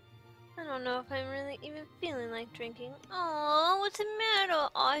 I don't know if I'm really even feeling like drinking. Oh, what's the matter,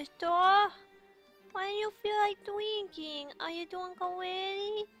 Arthur? Why do you feel like drinking? Are you drunk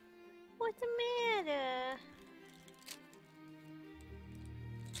already? What's the matter?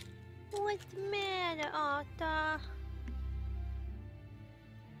 What's the matter, Arthur?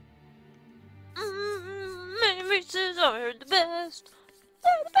 Manifestations are the best.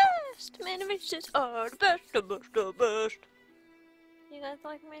 They're the best. Manifestations are the best, the best, the best. You guys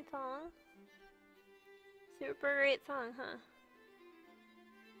like my song? Super great song, huh?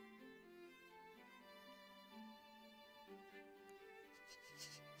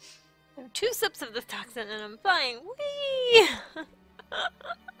 I have 2 sips of this toxin and I'm flying. Whee!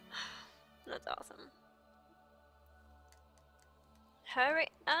 That's awesome. Hurry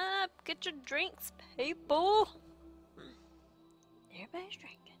up! Get your drinks, people! Everybody's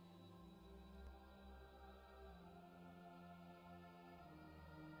drinking.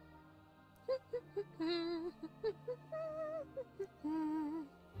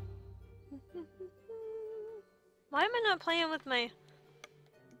 Why am I not playing with my...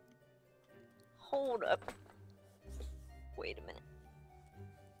 Hold up. Wait a minute.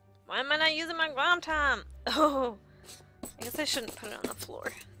 Why am I not using my ground time? Oh! I guess I shouldn't put it on the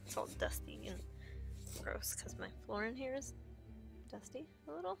floor. It's all dusty and gross because my floor in here is dusty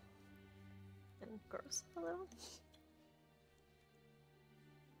a little. And gross a little.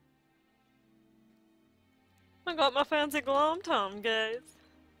 I got my fancy glom tom, guys.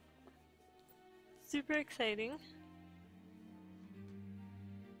 Super exciting.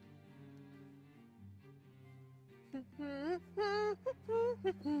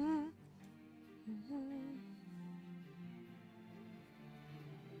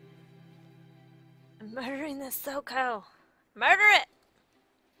 I'm murdering this Soko. Murder it!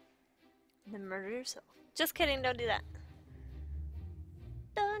 And then murder yourself. Just kidding, don't do that.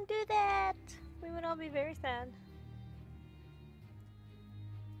 Don't do that! We would all be very sad.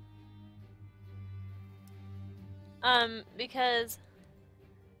 Because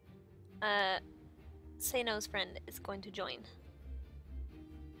Say No's friend is going to join.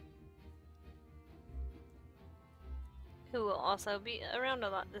 Who will also be around a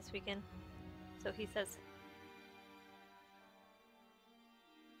lot this weekend. So he says.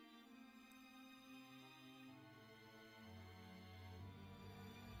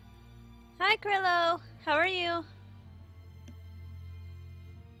 Hi Krillo! How are you?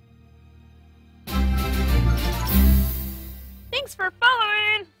 Thanks for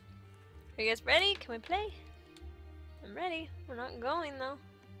following! Are you guys ready? Can we play? I'm ready. We're not going though.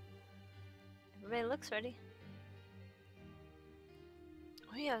 Everybody looks ready.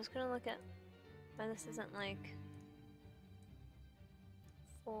 Oh yeah, I was gonna look at why this isn't like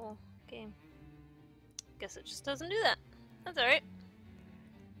full game. Guess it just doesn't do that. That's alright.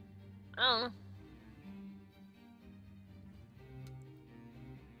 I don't know.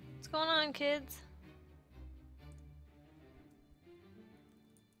 What's going on, kids?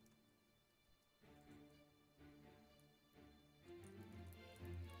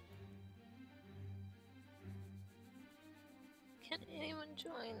 Can anyone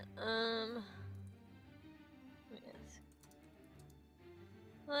join?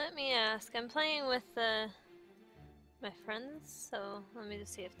 Let me ask. I'm playing with my friends, so let me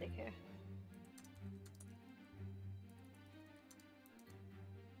just see if they care.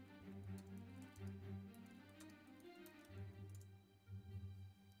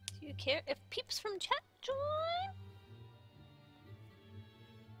 Do you care if peeps from chat join?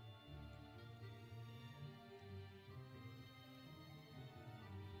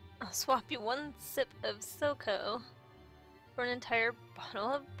 I'll swap you 1 sip of Soko for an entire bottle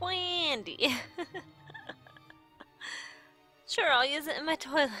of brandy. Sure, I'll use it in my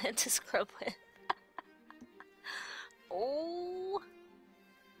toilet to scrub with. Oh.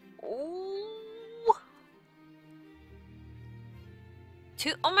 Oh.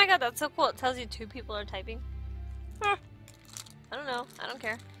 Oh my god, that's so cool. It tells you 2 people are typing. Huh. I don't know. I don't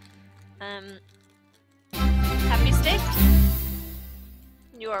care. Happy steak.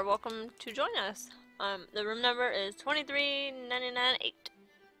 You are welcome to join us. The room number is 23998.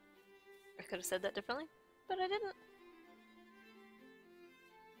 I could have said that differently, but I didn't.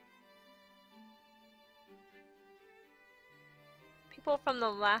 People from the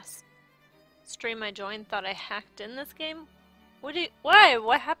last stream I joined thought I hacked in this game. Why?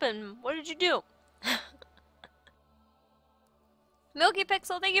 What happened? What did you do? Milky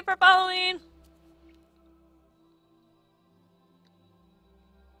Pixel, thank you for following!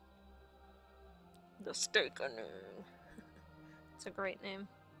 The steak canoe. It's a great name.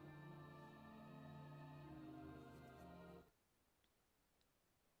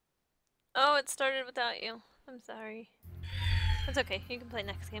 Oh, it started without you. I'm sorry. It's okay. You can play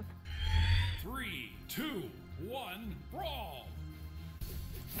next game. 3, 2, 1, brawl!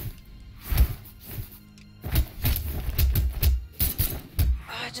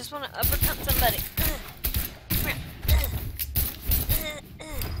 Oh, I just want to uppercut somebody. Come here.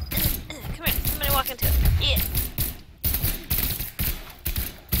 Come here. Somebody walk into it. Yeah.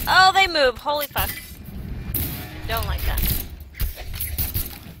 Oh, they move. Holy fuck. Don't like that.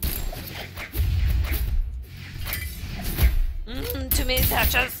 Too many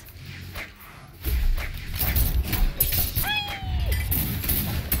touches.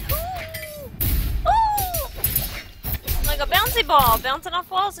 Ooh. Like a bouncy ball, bouncing off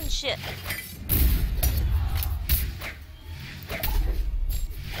walls and shit.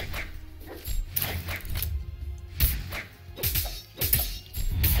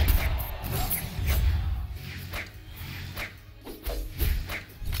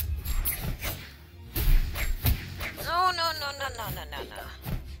 No.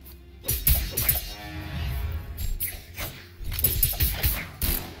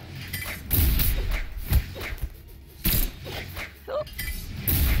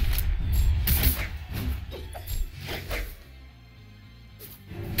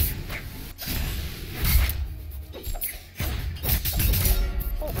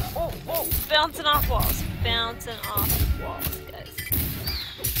 Oh, bouncing off walls. Bouncing off walls, guys.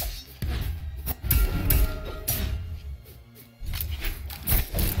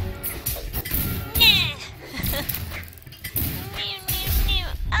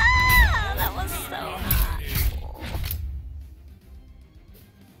 Ah, that was so not cool.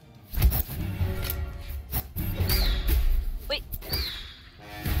 Wait.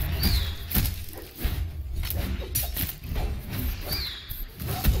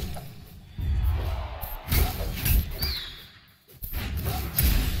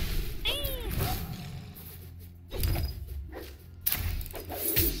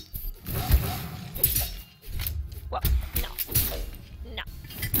 Well, no.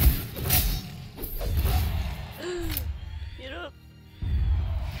 Get up.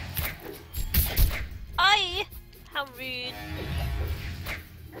 Aye! How rude.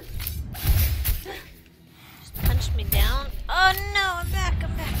 Just punched me down. Oh no, I'm back.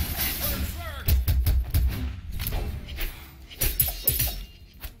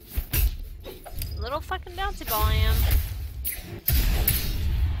 Little fucking bouncy ball I am.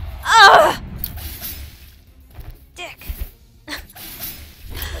 Ugh! Dick.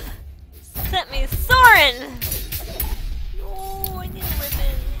 Set me soaring! No, I need a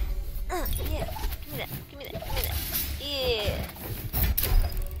weapon. Yeah. Give me that. Yeah.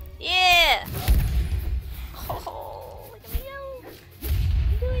 Yeah! Oh, look at me go.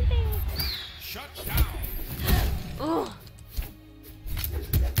 I'm doing things. Shut down! Ooh.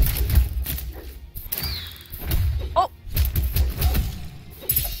 Oh!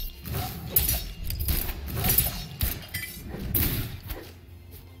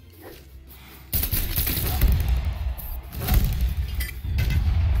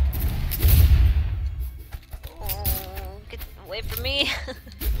 Get away from me.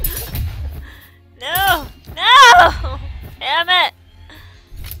 No! Damn it!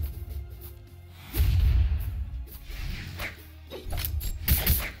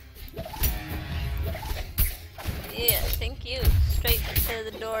 Yeah, thank you. Straight to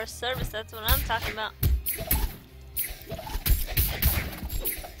the door service, that's what I'm talking about.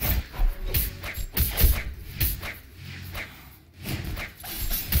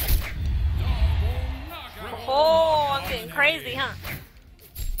 Oh, I'm getting crazy, huh?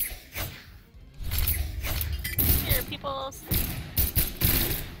 Here, people.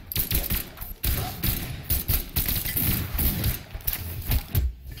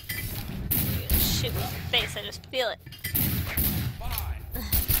 You're gonna shoot me in the face, I just feel it. 5,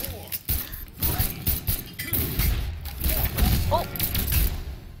 4, 3, 2, Oh!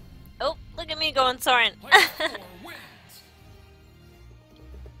 Oh, look at me going soaring. player 4 wins!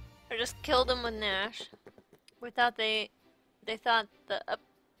 I just killed him with Nash. We thought they thought the up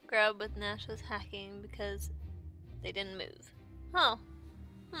grab with Nash was hacking because they didn't move. Oh.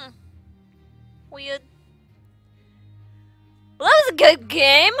 Weird. Well, that was a good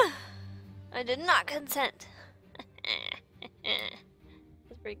game! I did not consent.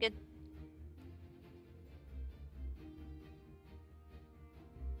 That's pretty good.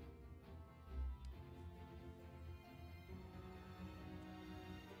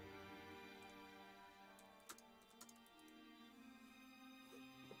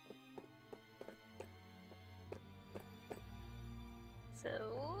 So,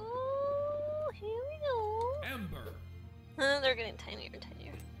 here we go. Ember! They're getting tinier and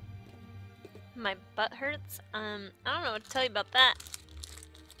tinier. My butt hurts. I don't know what to tell you about that.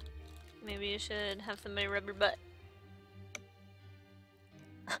 Maybe you should have somebody rub your butt.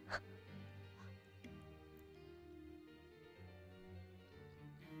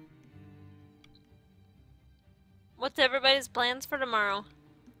 What's everybody's plans for tomorrow?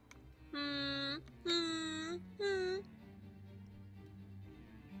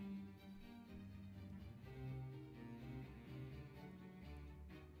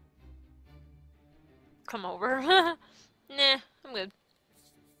 Come over. Nah, I'm good.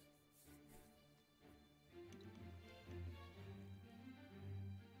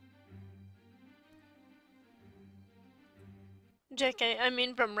 JK, I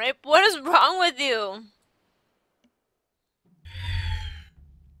mean from rape. What is wrong with you?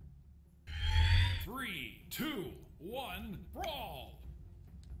 3, 2, 1, brawl!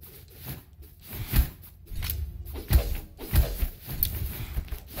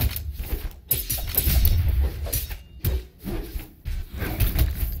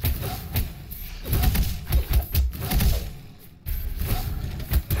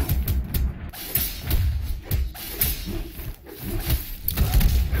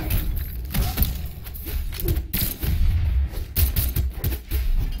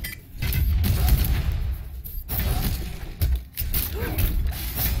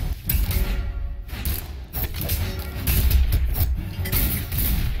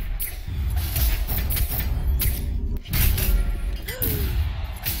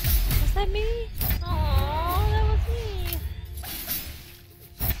 Was that me? Oh, that was me.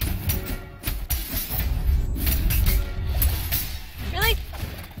 Really?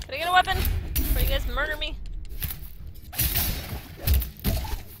 Can I get a weapon before you guys murder me?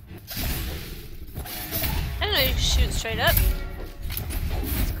 I didn't know you could shoot straight up.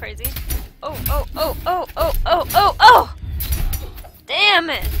 That's crazy. Oh, oh, oh, oh, oh, oh, oh, oh! Damn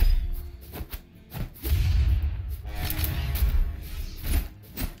it!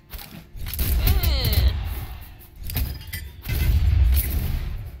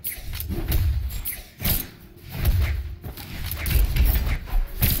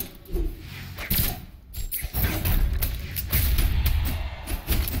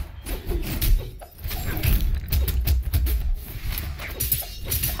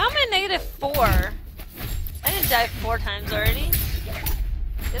 How am I negative 4? I didn't die 4 times already.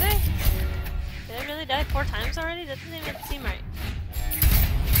 Did I? Did I really die 4 times already? That doesn't even seem right.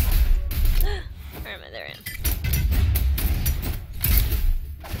 Where am I? There I am.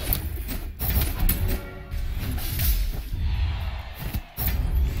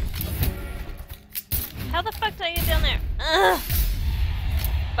 How the fuck did I get down there? Ugh.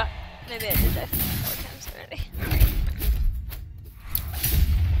 Fuck. Maybe I did die 4 times already.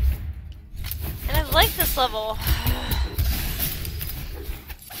 And I like this level.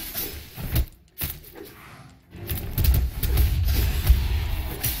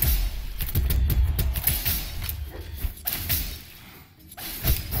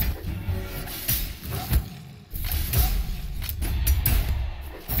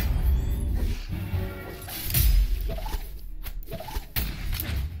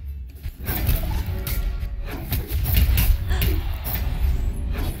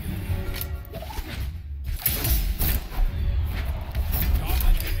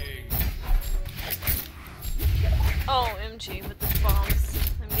 Oh, MG with the bombs.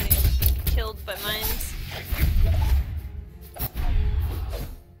 I'm getting killed by mines.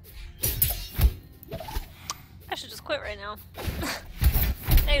 I should just quit right now.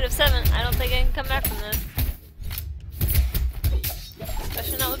 -7. I don't think I can come back from this.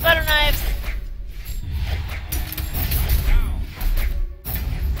 Especially not with butter knives.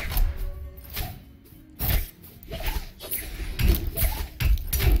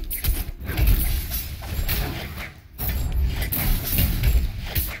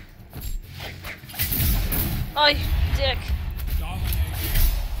 Oh, you dick.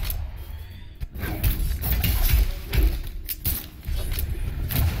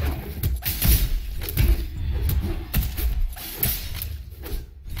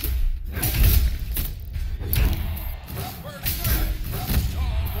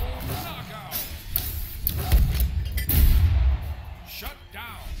 Shut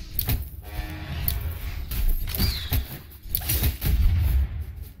down.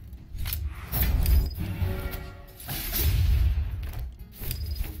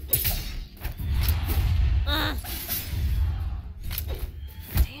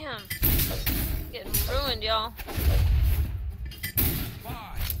 Damn. Getting ruined, y'all.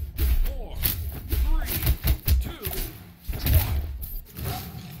 5, 4, 3, 2, 1.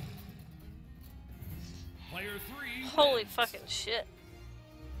 Player 3. Holy fucking shit.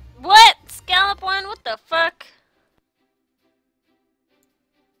 What? Scallop one? What the fuck?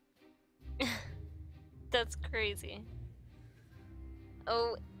 That's crazy.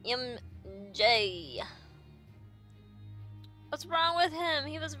 OMJ. What's wrong with him?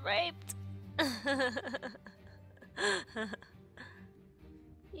 He was raped.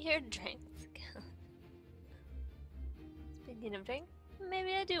 Your drink. Speaking of drink,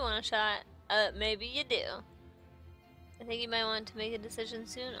 maybe I do want a shot. Maybe you do. I think you might want to make a decision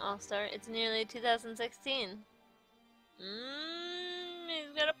soon, All-Star. It's nearly 2016.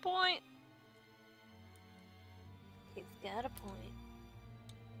 He's got a point. He's got a point.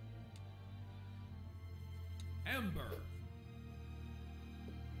 Ember.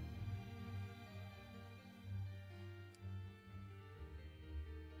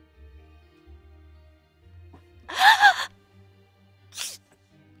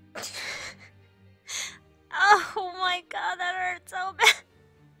 Oh my god, that hurt so bad.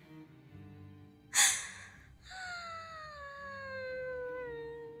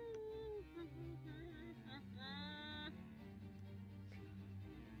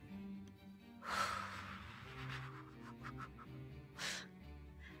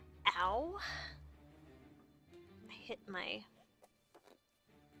 Ow. I hit my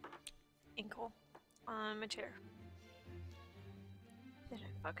ankle on my chair. It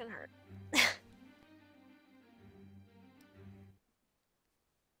fucking hurt.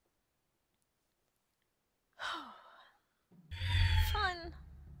 Fun.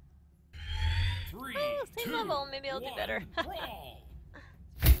 Three, Oh, same two, level. Maybe I'll do better. brawl.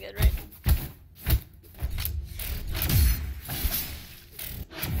 Pretty good, right?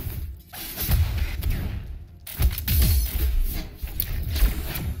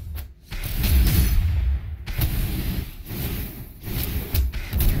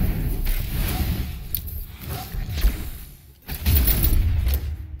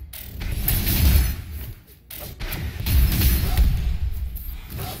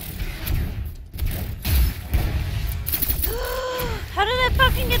 How did I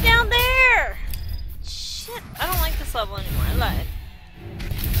fucking get down there? Shit, I don't like this level anymore. I lied.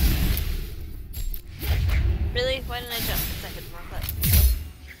 Really? Why didn't I jump? Because I hit the wrong button.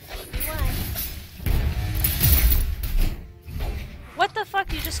 That would be why. What the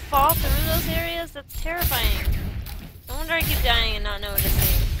fuck? You just fall through those areas? That's terrifying. No wonder I keep dying and not noticing.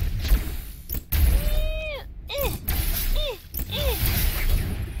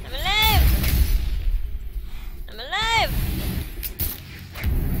 I'm alive! I'm alive!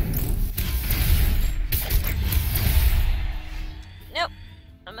 Nope.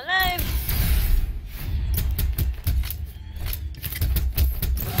 I'm alive!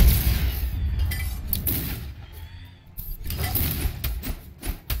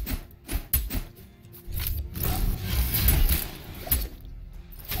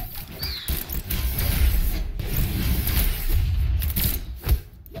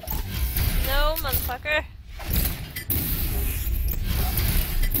 No, motherfucker.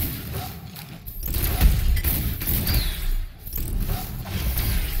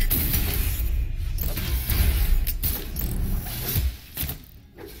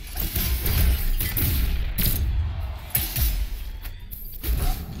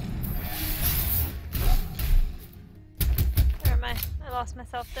 Where am I? I lost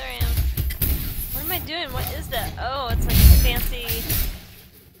myself. There I am. What am I doing? What is that? Oh, it's like a fancy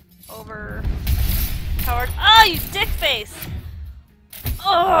overpowered. Oh, you dick face!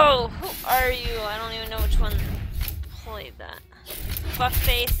 Oh, who are you? I don't even know which one played that. Fuck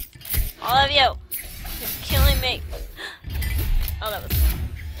face. All of you! You're killing me. Oh, that was...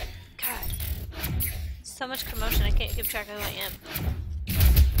 God. So much commotion, I can't keep track of who I am.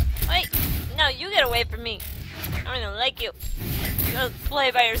 Wait! No, you get away from me! I don't even like you. You go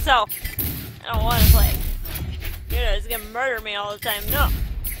play by yourself. I don't want to play. You're just gonna murder me all the time. No!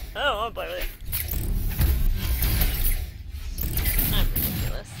 I don't want to play with you. I'm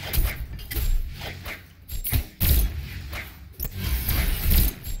ridiculous.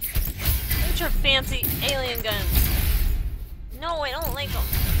 Look at your fancy alien guns. No, I don't like them.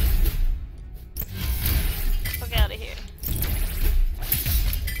 Fuck out of here.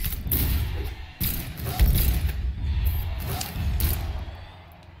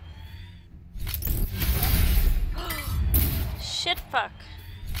 Shit, fuck.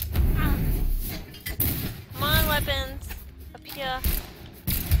 Come on, weapons. Up here.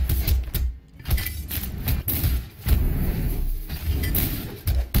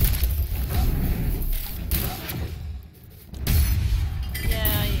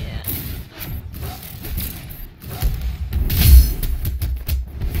 Yeah, yeah.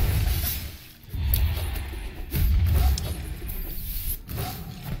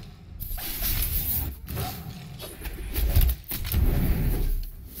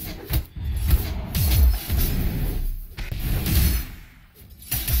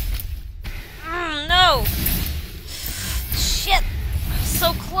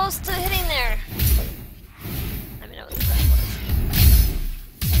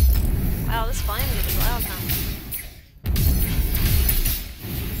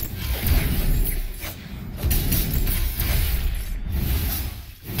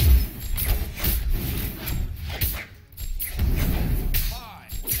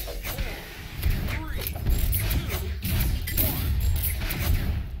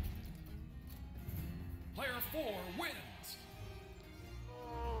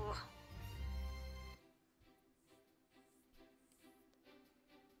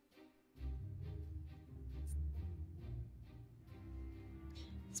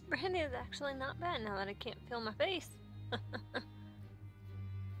 Brandy is actually not bad now that I can't feel my face.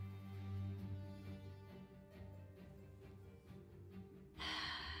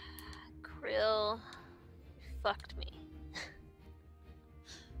 Krill, you fucked me.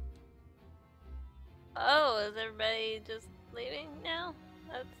 Oh, is everybody just leaving now?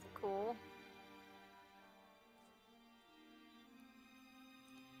 That's cool.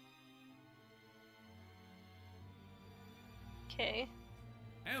 Okay.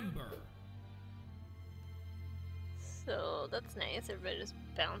 Ember. So that's nice. Everybody just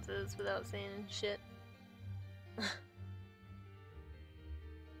bounces without saying shit.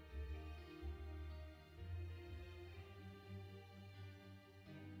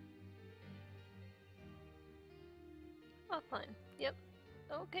 Offline. Yep.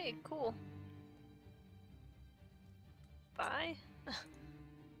 Okay, cool. Bye.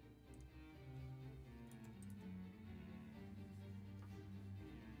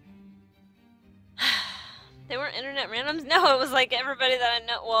 They weren't internet randoms? No, it was like everybody that I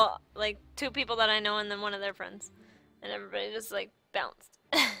know. Well, like 2 people that I know and then one of their friends. And everybody just like bounced.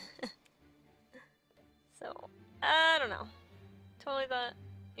 So, I don't know. Totally thought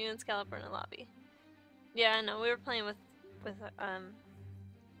you and Scallop were in a lobby. Yeah, I know. We were playing with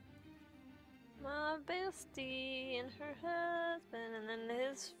my bestie and her husband, and then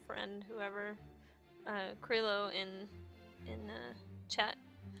his friend, whoever, Krilo in chat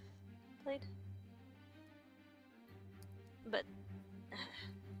played. But I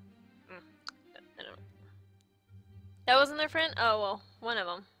don't know. That wasn't their friend? Oh well, one of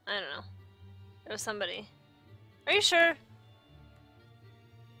them. I don't know. It was somebody. Are you sure?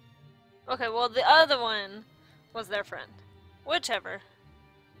 Okay, well the other one was their friend. Whichever.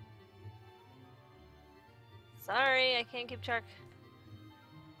 Sorry, I can't keep track.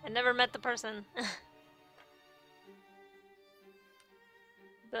 I never met the person.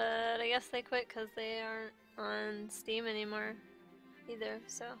 But I guess they quit because they aren't on Steam anymore either,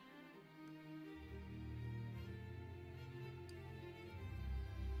 so.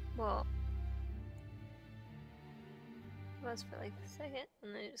 Well, it was for like a second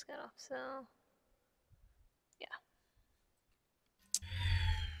and then it just got off, so. Yeah.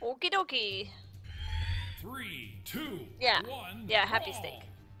 Okie dokie. 3, 2, Yeah. 1. Yeah, Happy brawl. Steak.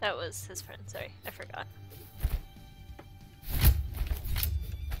 That was his friend. Sorry, I forgot.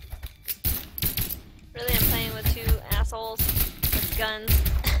 Really, I'm playing with 2 assholes with guns.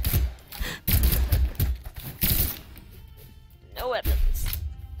 No weapons.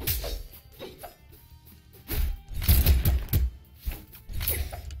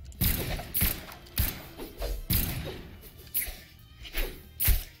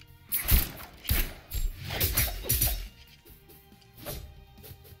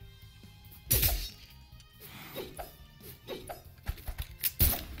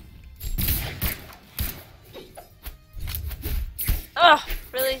 Oh,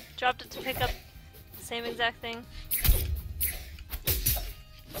 really? Dropped it to pick up the same exact thing?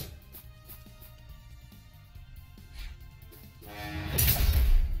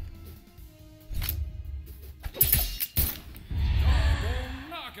 Double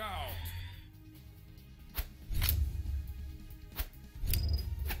knockout.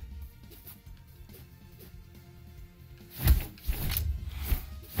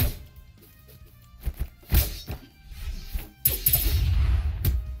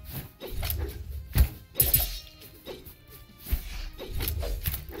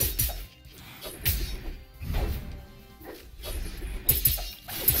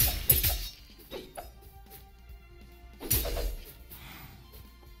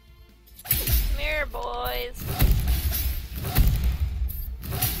 Come here, boys.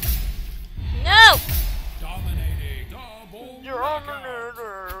 No! Dominating. Double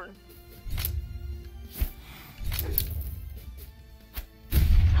knockout.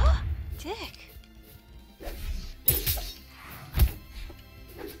 Dick.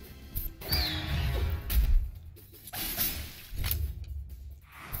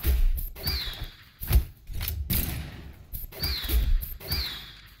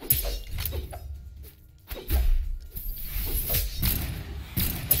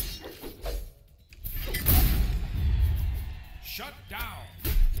 Shut down.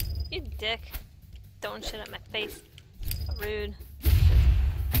 You dick. Throwing shit at my face. Rude.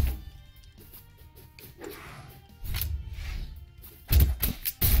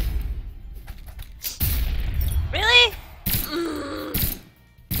 Really?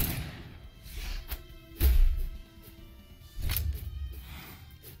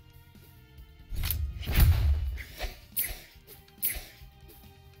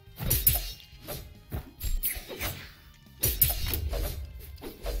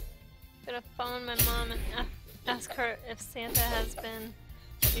 gonna phone my mom and ask her if Santa has been.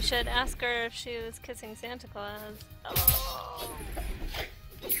 You should ask her if she was kissing Santa Claus. Oh.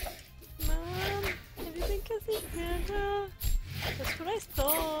 Mom, have you been kissing Santa? That's what I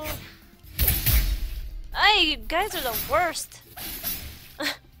saw. Hey, you guys are the worst.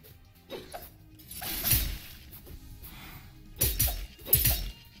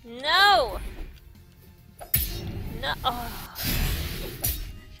 No! No! Oh.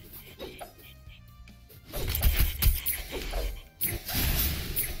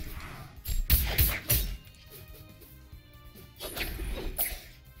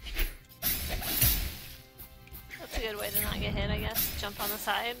 That's a good way to not get hit, I guess. Jump on the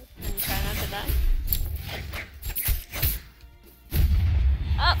side and try not to die.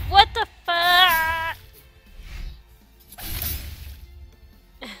 What the fuck?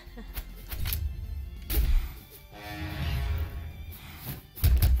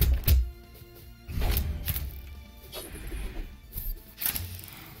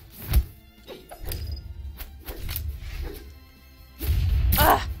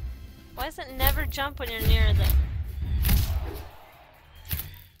 Ugh! Why does it never jump when you're near them?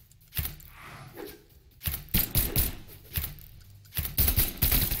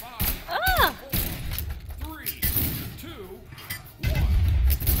 Ah! 4, 3, 2, 1.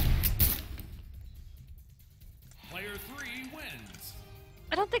 Player 3 wins.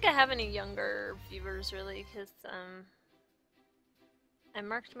 I don't think I have any younger viewers really, because I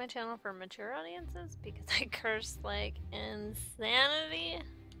marked my channel for mature audiences because I curse like insanity.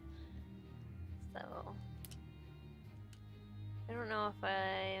 So I don't know if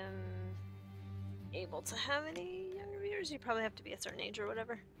I am able to have any younger viewers. You probably have to be a certain age or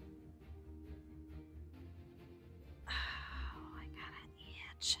whatever. Oh, I got an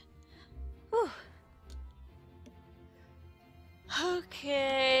itch. Whew.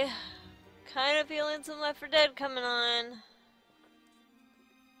 Okay. Kind of feeling some Left 4 Dead coming on.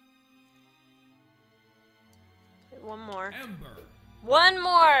 One more. Ember. One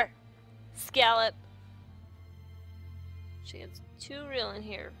more! Scallop. She gets 2 real in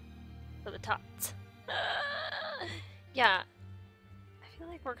here for the tots. Yeah. I feel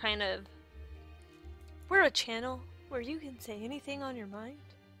like we're a channel where you can say anything on your mind.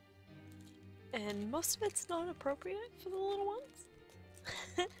 And most of it's not appropriate for the little ones.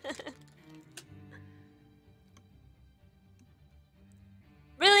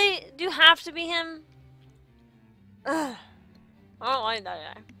 Really? Do you have to be him? Ugh. I don't like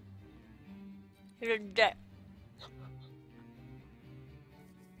that guy. He's a dick.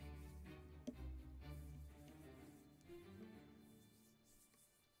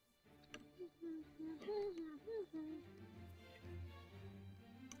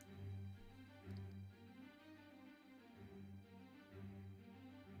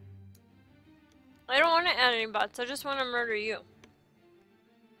 I don't want to add any bots, I just want to murder you.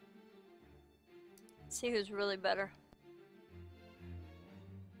 See who's really better.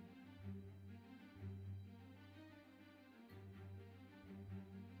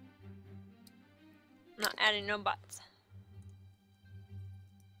 Not adding no bots.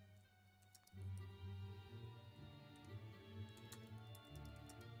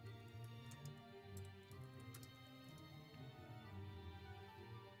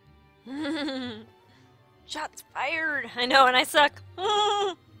 Shots fired! I know, and I suck.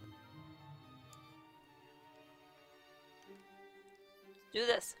 Do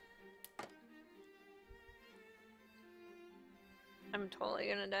this. I'm totally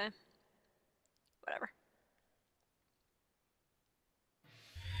gonna die. Whatever.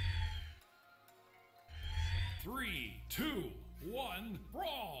 Three, two, one,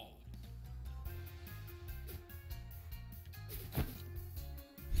 brawl!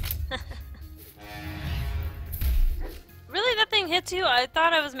 Really, that thing hits you? I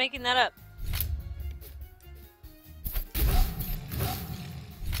thought I was making that up.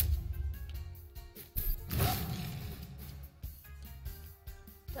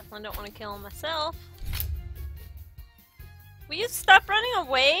 Definitely don't want to kill him myself. Will you stop running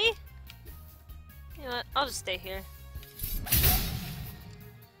away? You know what? I'll just stay here.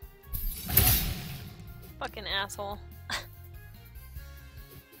 Fucking asshole.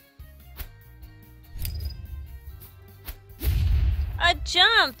 I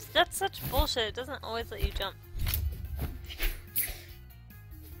jumped! That's such bullshit. It doesn't always let you jump.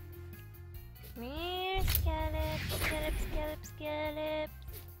 Come here, scallops, scallops, scallops, scallops.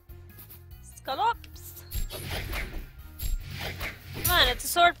 Scallops! Come on, it's a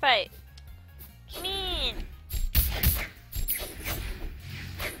sword fight. Come in.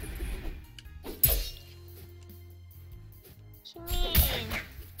 Come in.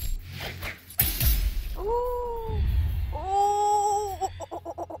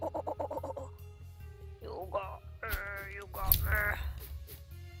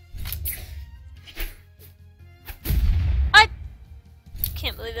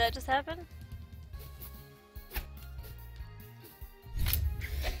 that just happen?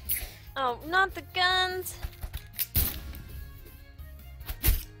 Oh, not the guns!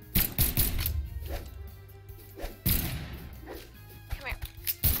 Come here.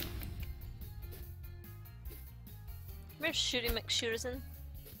 Come here, Shooty McShooterson.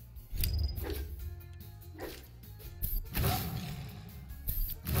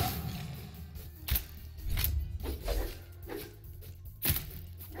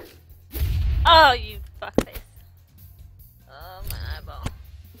 Oh, you fuckface. Oh, my eyeball.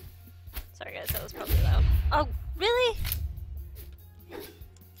 Sorry guys, that was probably loud. Oh, really?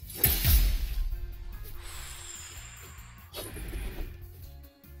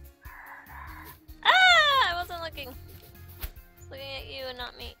 Ah! I wasn't looking. I was looking at you and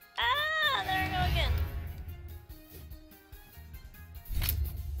not me. Ah! There I go again.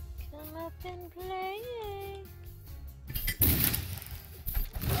 Come up and play.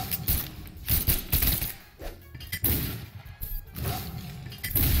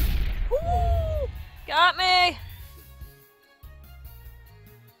 Woo! Got me!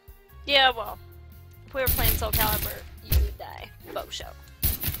 Yeah, well, if we were playing Soul Calibur, you would die. Bow show.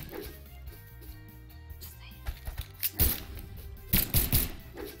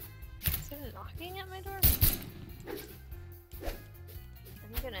 Is it knocking at my door?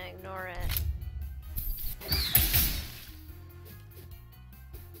 I'm gonna ignore it.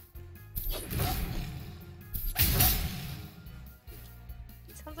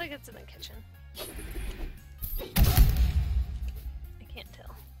 Sounds like it's in the kitchen. I can't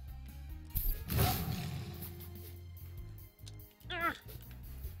tell.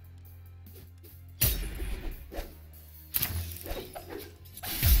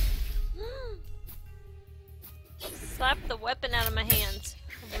 Slap the weapon out of my hands.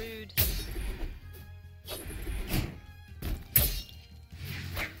 Rude.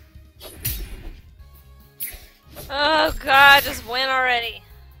 Oh god, just win already.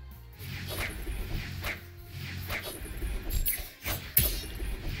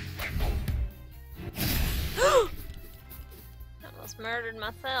 Almost murdered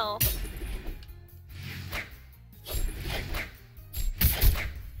myself.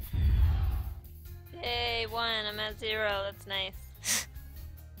 Yay, 1. I'm at 0. That's nice.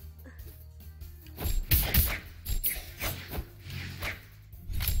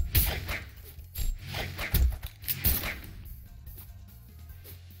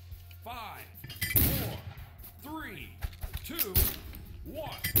 Five, 4, 3, 2, 1.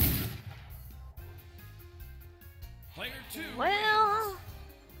 Player 2. Well,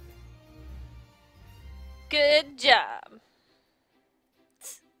 good job.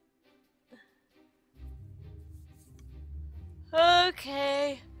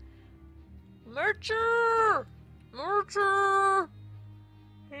 Okay. Mercher! Mercher!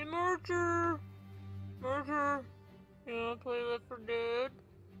 Hey, Mercher! Mercher! You wanna play Left 4 Dead?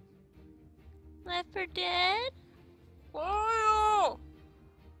 Left 4 Dead? Why?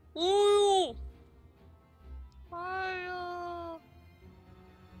 Why? Why?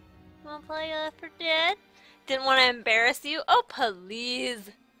 Wanna play Left 4 Dead? Didn't want to embarrass you? Oh,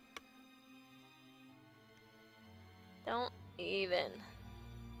 please. Don't even.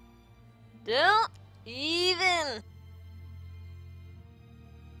 Don't even.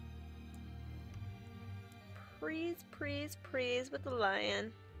 Please with the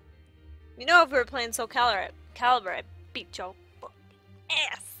lion. You know, if we were playing Soul Calibur, I'd beat your fucking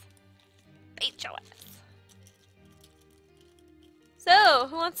ass. Beat your ass. So,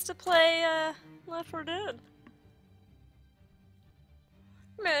 who wants to play Left 4 Dead?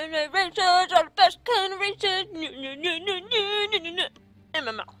 Many races are the best kind of races. In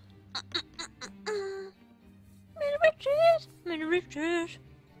my mouth. Many races.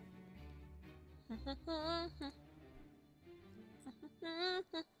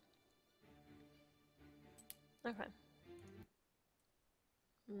 Okay.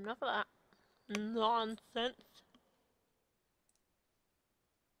 Enough of that nonsense.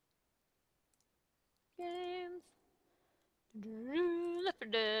 Games. Left 4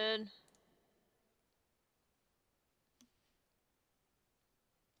 Dead.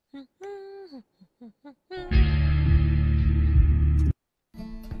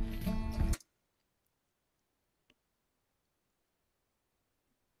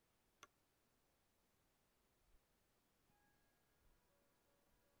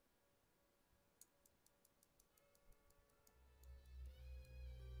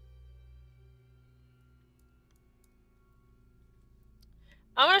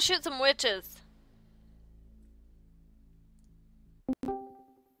 I want to shoot some witches.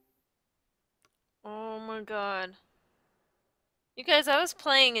 Oh my god. You guys, I was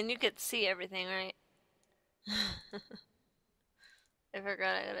playing and you could see everything, right? I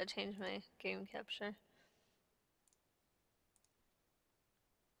forgot I gotta change my game capture.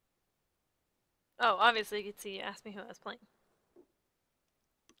 Oh, obviously you could see you asked me who I was playing.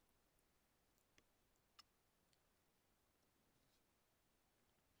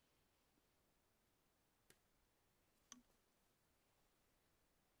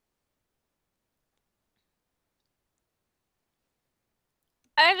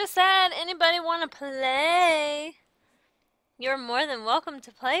 I just said, anybody want to play? You're more than welcome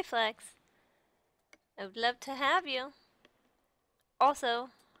to play, Flex. I would love to have you. Also,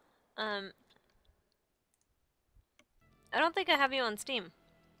 I don't think I have you on Steam.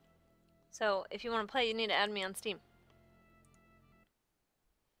 So, if you want to play, you need to add me on Steam.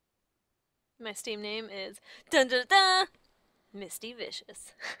 My Steam name is dun dun dun Misty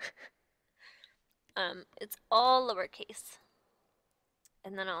Vicious. It's all lowercase.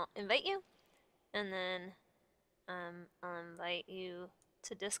 And then I'll invite you, and then I'll invite you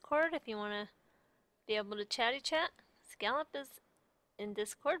to Discord if you want to be able to chatty chat. Scallop is in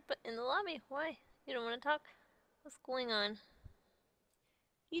Discord, but in the lobby. Why? You don't want to talk? What's going on?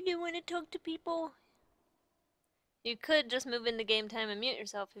 You do want to talk to people? You could just move into game time and mute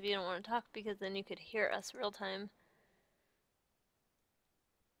yourself if you don't want to talk, because then you could hear us real time.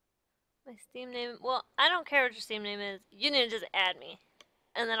 My Steam name? Well, I don't care what your Steam name is. You need to just add me,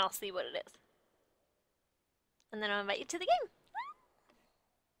 and then I'll see what it is. And then I'll invite you to the game.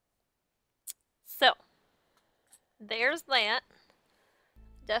 So, there's that.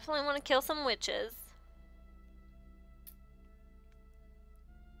 Definitely want to kill some witches.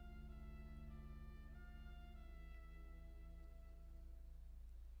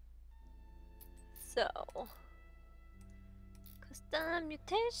 So, custom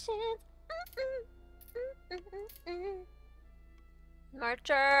mutation.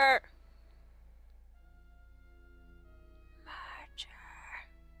 Marcher. Marcher.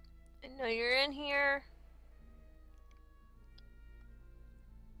 I know you're in here,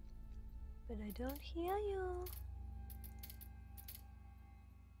 but I don't hear you.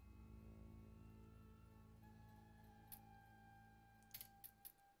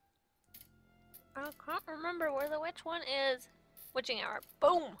 I can't remember where the witch one is. Witching hour.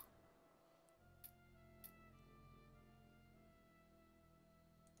 Boom!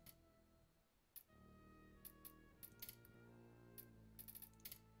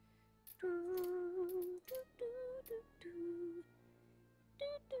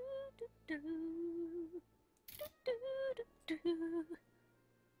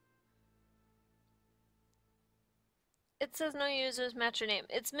 It says no users match your name.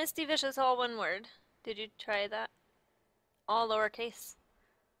 It's Misty Vicious, all one word. Did you try that? All lowercase.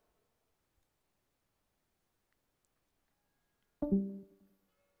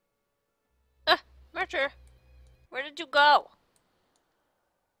 Ah, Marcher, where did you go?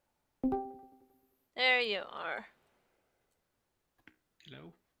 There you are.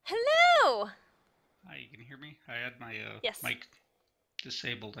 Hello? Hello! Hi, you can hear me? I had my Yes. mic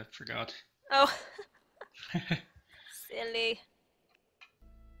disabled, I forgot. Oh. Silly.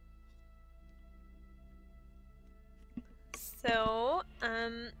 So,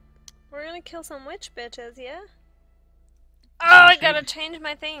 we're gonna kill some witch bitches, yeah? Oh, I gotta change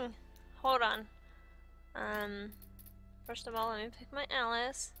my thing. Hold on. First of all, let me pick my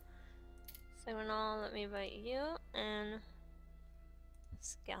Alice. Second of all, let me invite you and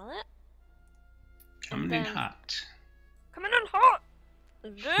Scallop. Coming in hot. Coming in hot!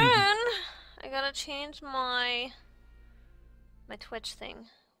 Then, I gotta change my Twitch thing.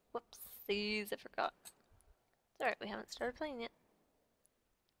 Whoopsies, I forgot. It's alright, we haven't started playing yet.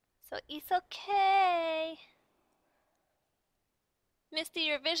 So, it's okay. Misty,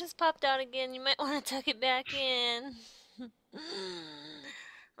 your vicious popped out again. You might want to tuck it back in.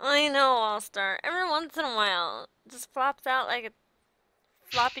 I know, All-Star. Every once in a while, it just flops out like a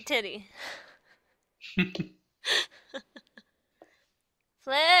floppy titty.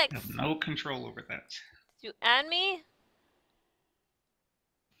 Flex! I have no control over that. You add me?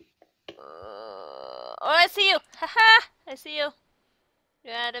 Oh, I see you! Haha! I see you.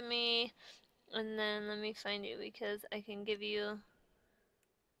 You added me. And then let me find you because I can give you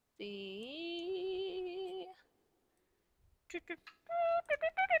the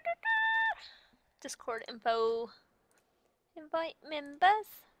Discord info. Invite members.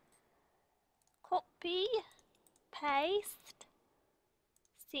 Copy. Paste.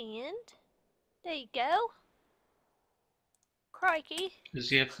 Send. There you go. Crikey. Does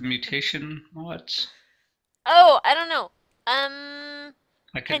he have the mutation mods? Oh, I don't know. I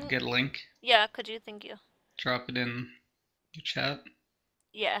could get a link. Yeah, could you? Thank you. Drop it in Your chat.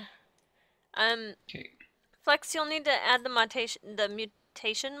 Yeah. Okay. Flex, you'll need to add the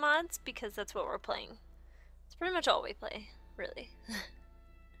mutation mods because that's what we're playing. It's pretty much all we play, really.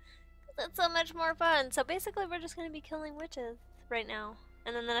 That's so much more fun. So basically, we're just gonna be killing witches right now,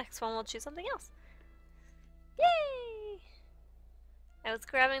 and then the next one we'll choose something else. Yay! I was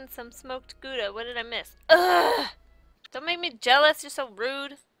grabbing some smoked Gouda. What did I miss? Ugh! Don't make me jealous. You're so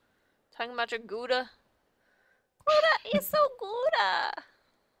rude. Talking about your Gouda. Gouda is so Gouda.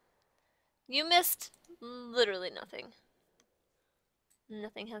 You missed literally nothing.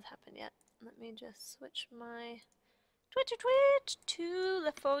 Nothing has happened yet. Let me just switch my Twitch to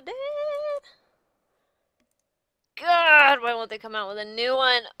Left 4 Dead. God, why won't they come out with a new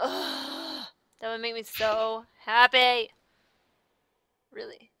one? Ugh, that would make me so happy.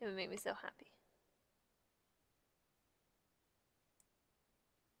 Really, it would make me so happy.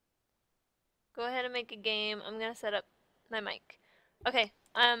 Go ahead and make a game. I'm gonna set up my mic. Okay.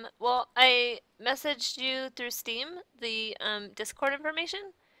 Well, I messaged you through Steam the Discord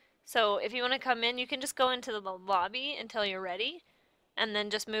information. So if you want to come in, you can just go into the lobby until you're ready, and then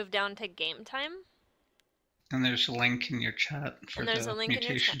just move down to game time. And there's a link in your chat for And there's a the link in your chat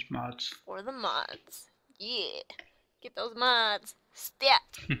mutations mods. for the mods. Yeah. Get those mods. Stat.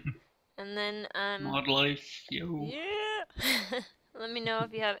 And then Mod life, yo. yeah. Let me know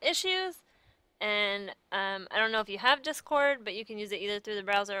if you have issues. And I don't know if you have Discord, but you can use it either through the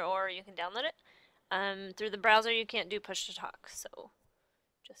browser or you can download it. Through the browser, you can't do push to talk, so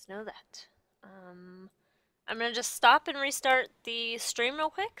just know that. I'm gonna just stop and restart the stream real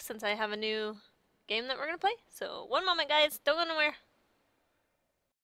quick since I have a new game that we're gonna play. So one moment, guys. Don't go nowhere.